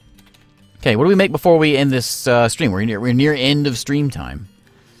 Okay, what do we make before we end this stream? We're near end of stream time.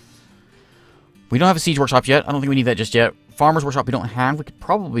 We don't have a siege workshop yet. I don't think we need that just yet. Farmer's workshop we don't have. We could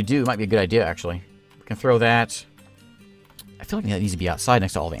probably do. It might be a good idea, actually. We can throw that. I feel like that needs to be outside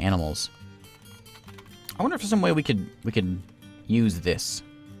next to all the animals. I wonder if there's some way we could use this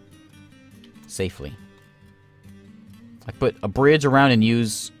safely. Like put a bridge around and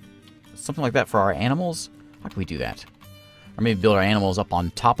use something like that for our animals. How can we do that? Or maybe build our animals up on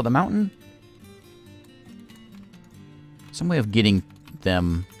top of the mountain? Some way of getting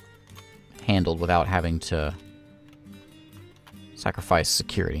them handled without having to sacrifice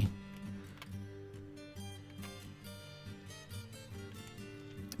security.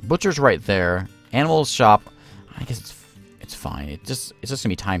 Butcher's right there. Animal shop. I guess it's fine. It's just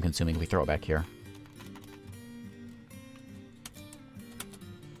gonna be time consuming if we throw it back here.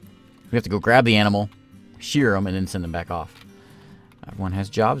 We have to go grab the animal, shear them, and then send them back off. Everyone has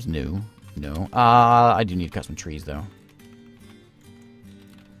jobs? No. No. I do need to cut some trees, though.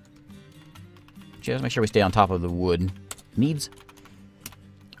 Just make sure we stay on top of the wood needs.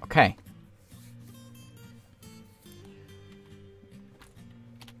 Okay.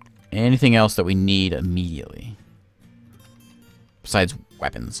 Anything else that we need immediately? Besides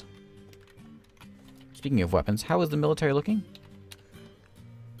weapons. Speaking of weapons, how is the military looking?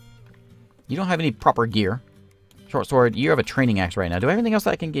 You don't have any proper gear. Short sword, you have a training axe right now. Do I have anything else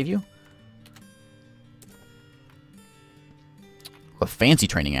that I can give you? A fancy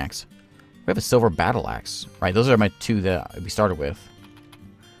training axe. We have a silver battle axe. Right, those are my 2 that we started with.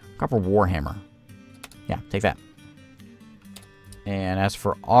 Copper warhammer. Yeah, take that. And as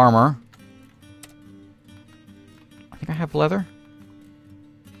for armor, I think I have leather.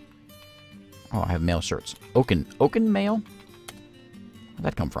 Oh, I have mail shirts. Oaken mail? Where'd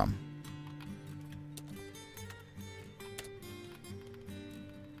that come from?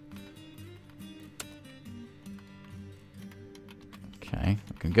 Okay,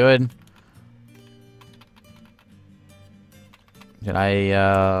 looking good. Did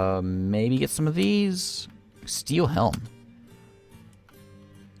I maybe get some of these? Steel helm.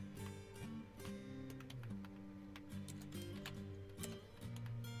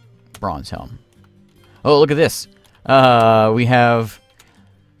 Bronze helm. Oh, look at this. We have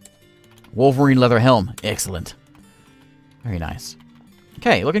Wolverine leather helm. Excellent. Very nice.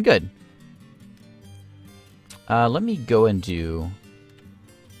 Okay, looking good. Let me go and do...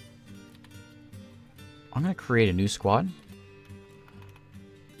 I'm going to create a new squad.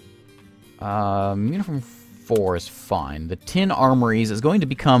 Uniform 4 is fine. The 10 armories is going to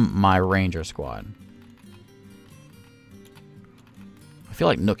become my ranger squad. I feel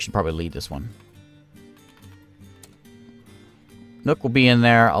like Nook should probably lead this one. Nook will be in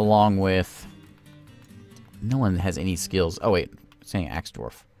there along with... No one has any skills. Oh, wait. It's saying Axe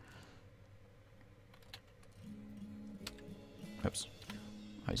Dwarf. Oops.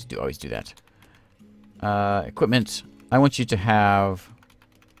 I always do that. Equipment. I want you to have...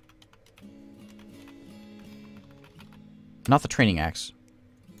 Not the training axe.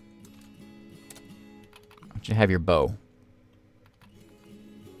 I want you to have your bow.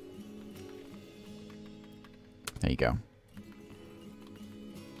 There you go.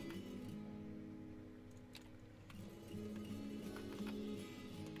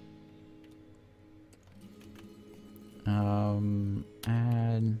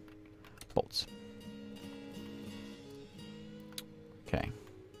 Add bolts. Okay.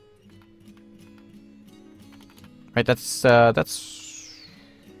 Right, that's okay.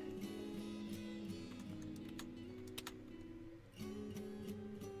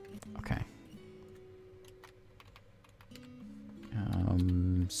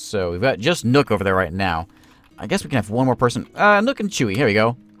 So we've got just Nook over there right now. I guess we can have one more person. Nook and Chewy. Here we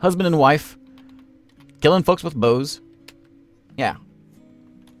go. Husband and wife. Killing folks with bows. Yeah.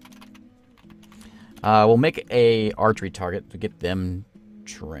 We'll make a archery target to get them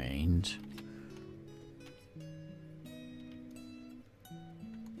trained.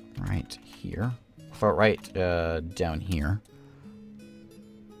 Right here. Right down here.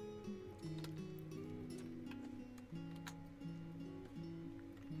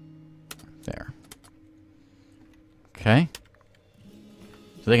 There. Okay.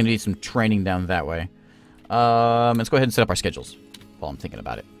 So they can do some training down that way. Let's go ahead and set up our schedules while I'm thinking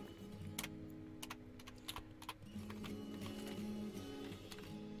about it.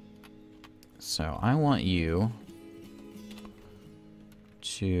 So I want you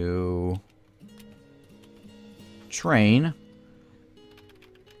to train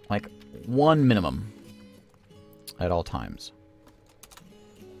like 1 minimum at all times.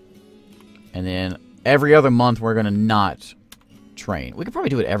 And then every other month we're going to not train. We could probably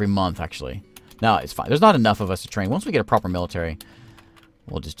do it every month, actually. No, it's fine. There's not enough of us to train. Once we get a proper military,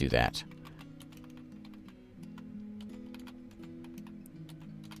 we'll just do that.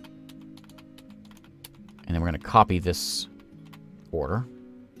 And then we're going to copy this order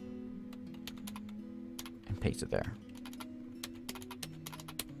and paste it there.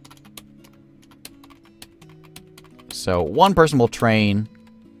 So one person will train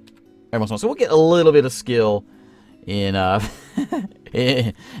every once in a while. So we'll get a little bit of skill in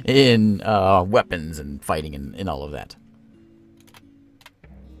in weapons and fighting and all of that.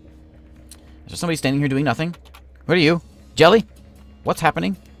 Is there somebody standing here doing nothing? What are you? Jelly? What's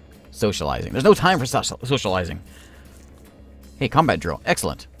happening? Socializing. There's no time for socializing. Hey, combat drill.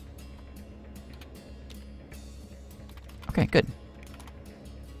 Excellent. Okay, good.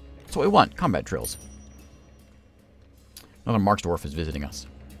 That's what we want. Combat drills. Another Mark's Dwarf is visiting us.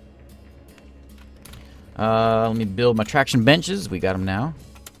 Let me build my traction benches. We got them now.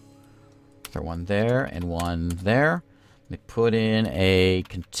 Throw one there and one there. Let me put in a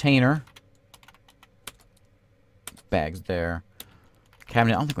container. Bags there.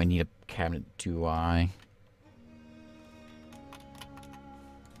 Cabinet. I don't think we need a cabinet, do I?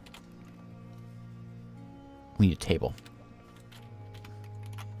 We need a table.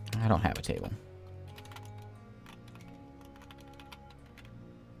 I don't have a table.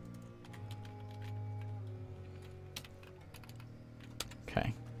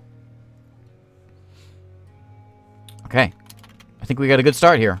 Okay. Okay. I think we got a good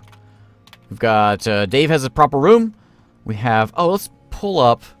start here. We've got, Dave has a proper room. We have, oh, let's pull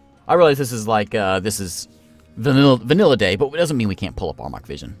up. I realize this is like, this is vanilla day, but it doesn't mean we can't pull up Armok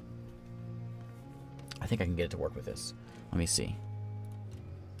Vision. I think I can get it to work with this. Let me see.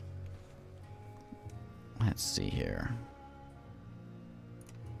 Let's see here.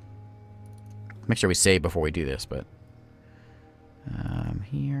 Make sure we save before we do this, but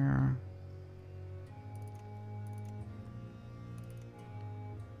here.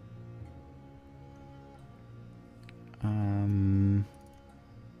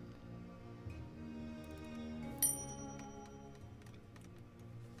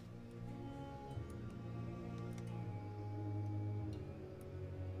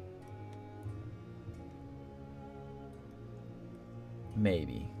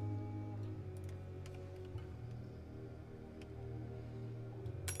 Maybe.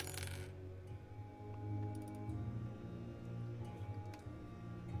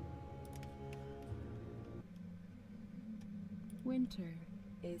 Winter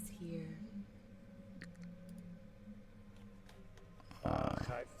is here.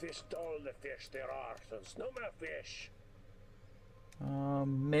 I fished all the fish there are, so there's no more fish.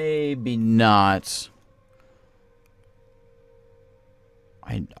 Maybe not.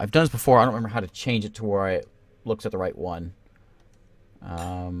 I've done this before. I don't remember how to change it to where it looks at the right one.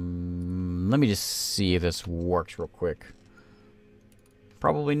 Let me just see if this works real quick.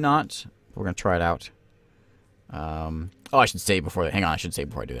 Probably not. We're gonna try it out. Oh, I should save before. Hang on, I should save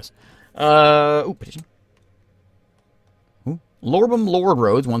before I do this. Ooh, petition. Ooh, Lorbum Lord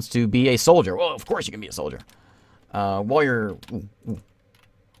Rhodes wants to be a soldier. Well, of course you can be a soldier. While you're,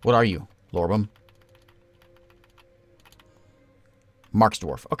 what are you, Lorbum? Mark's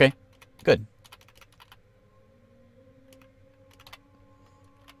Dwarf. Okay, good.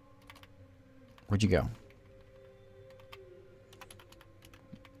 Where'd you go?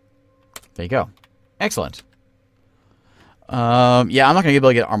 There you go. Excellent. Yeah, I'm not gonna be able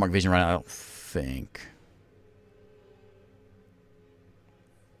to get Armok Vision right now, I don't think.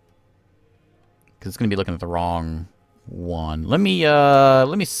 Because it's gonna be looking at the wrong one. Let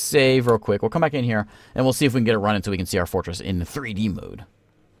me save real quick. We'll come back in here and we'll see if we can get it running so we can see our fortress in the 3D mode.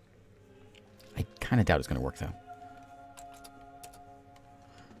 I kind of doubt it's gonna work though.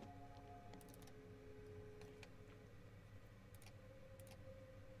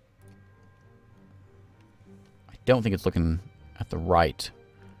 I don't think it's looking at the right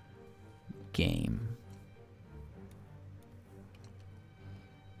game.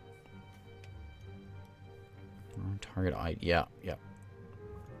 Target I, yeah.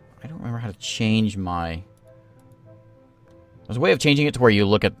 I don't remember how to change my. There's a way of changing it to where you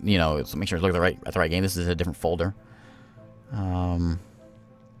look at, you know, make sure it's looking at the right game. This is a different folder. That's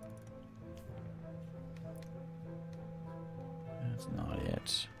not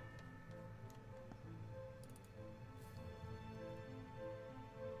it.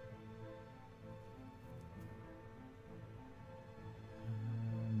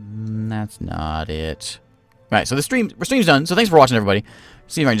 That's not it. Alright, so the stream's done. So thanks for watching, everybody.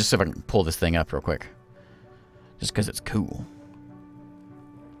 See if I can pull this thing up real quick. Just because it's cool.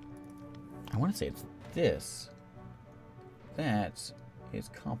 I want to say it's this. That is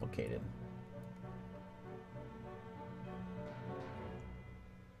complicated.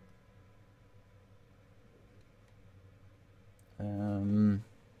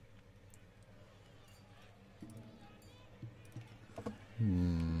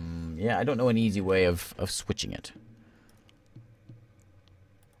 Yeah, I don't know an easy way of switching it.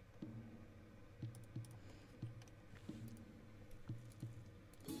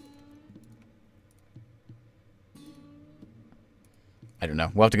 I don't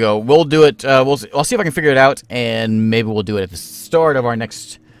know. We'll have to go. We'll do it. I'll see if I can figure it out, and maybe we'll do it at the start of our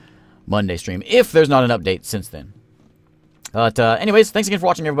next Monday stream, if there's not an update since then. But anyways, thanks again for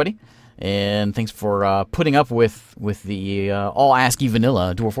watching, everybody. And thanks for putting up with the all ASCII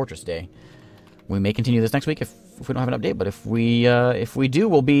vanilla Dwarf Fortress Day. We may continue this next week if we don't have an update, but if we do,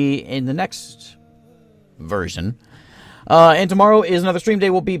 we'll be in the next version. And tomorrow is another stream day.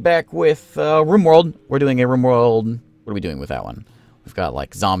 We'll be back with RimWorld. We're doing a RimWorld. What are we doing with that one? We've got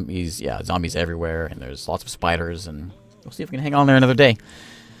like zombies, yeah, zombies everywhere, and there's lots of spiders, and we'll see if we can hang on there another day.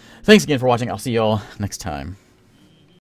 Thanks again for watching. I'll see you all next time.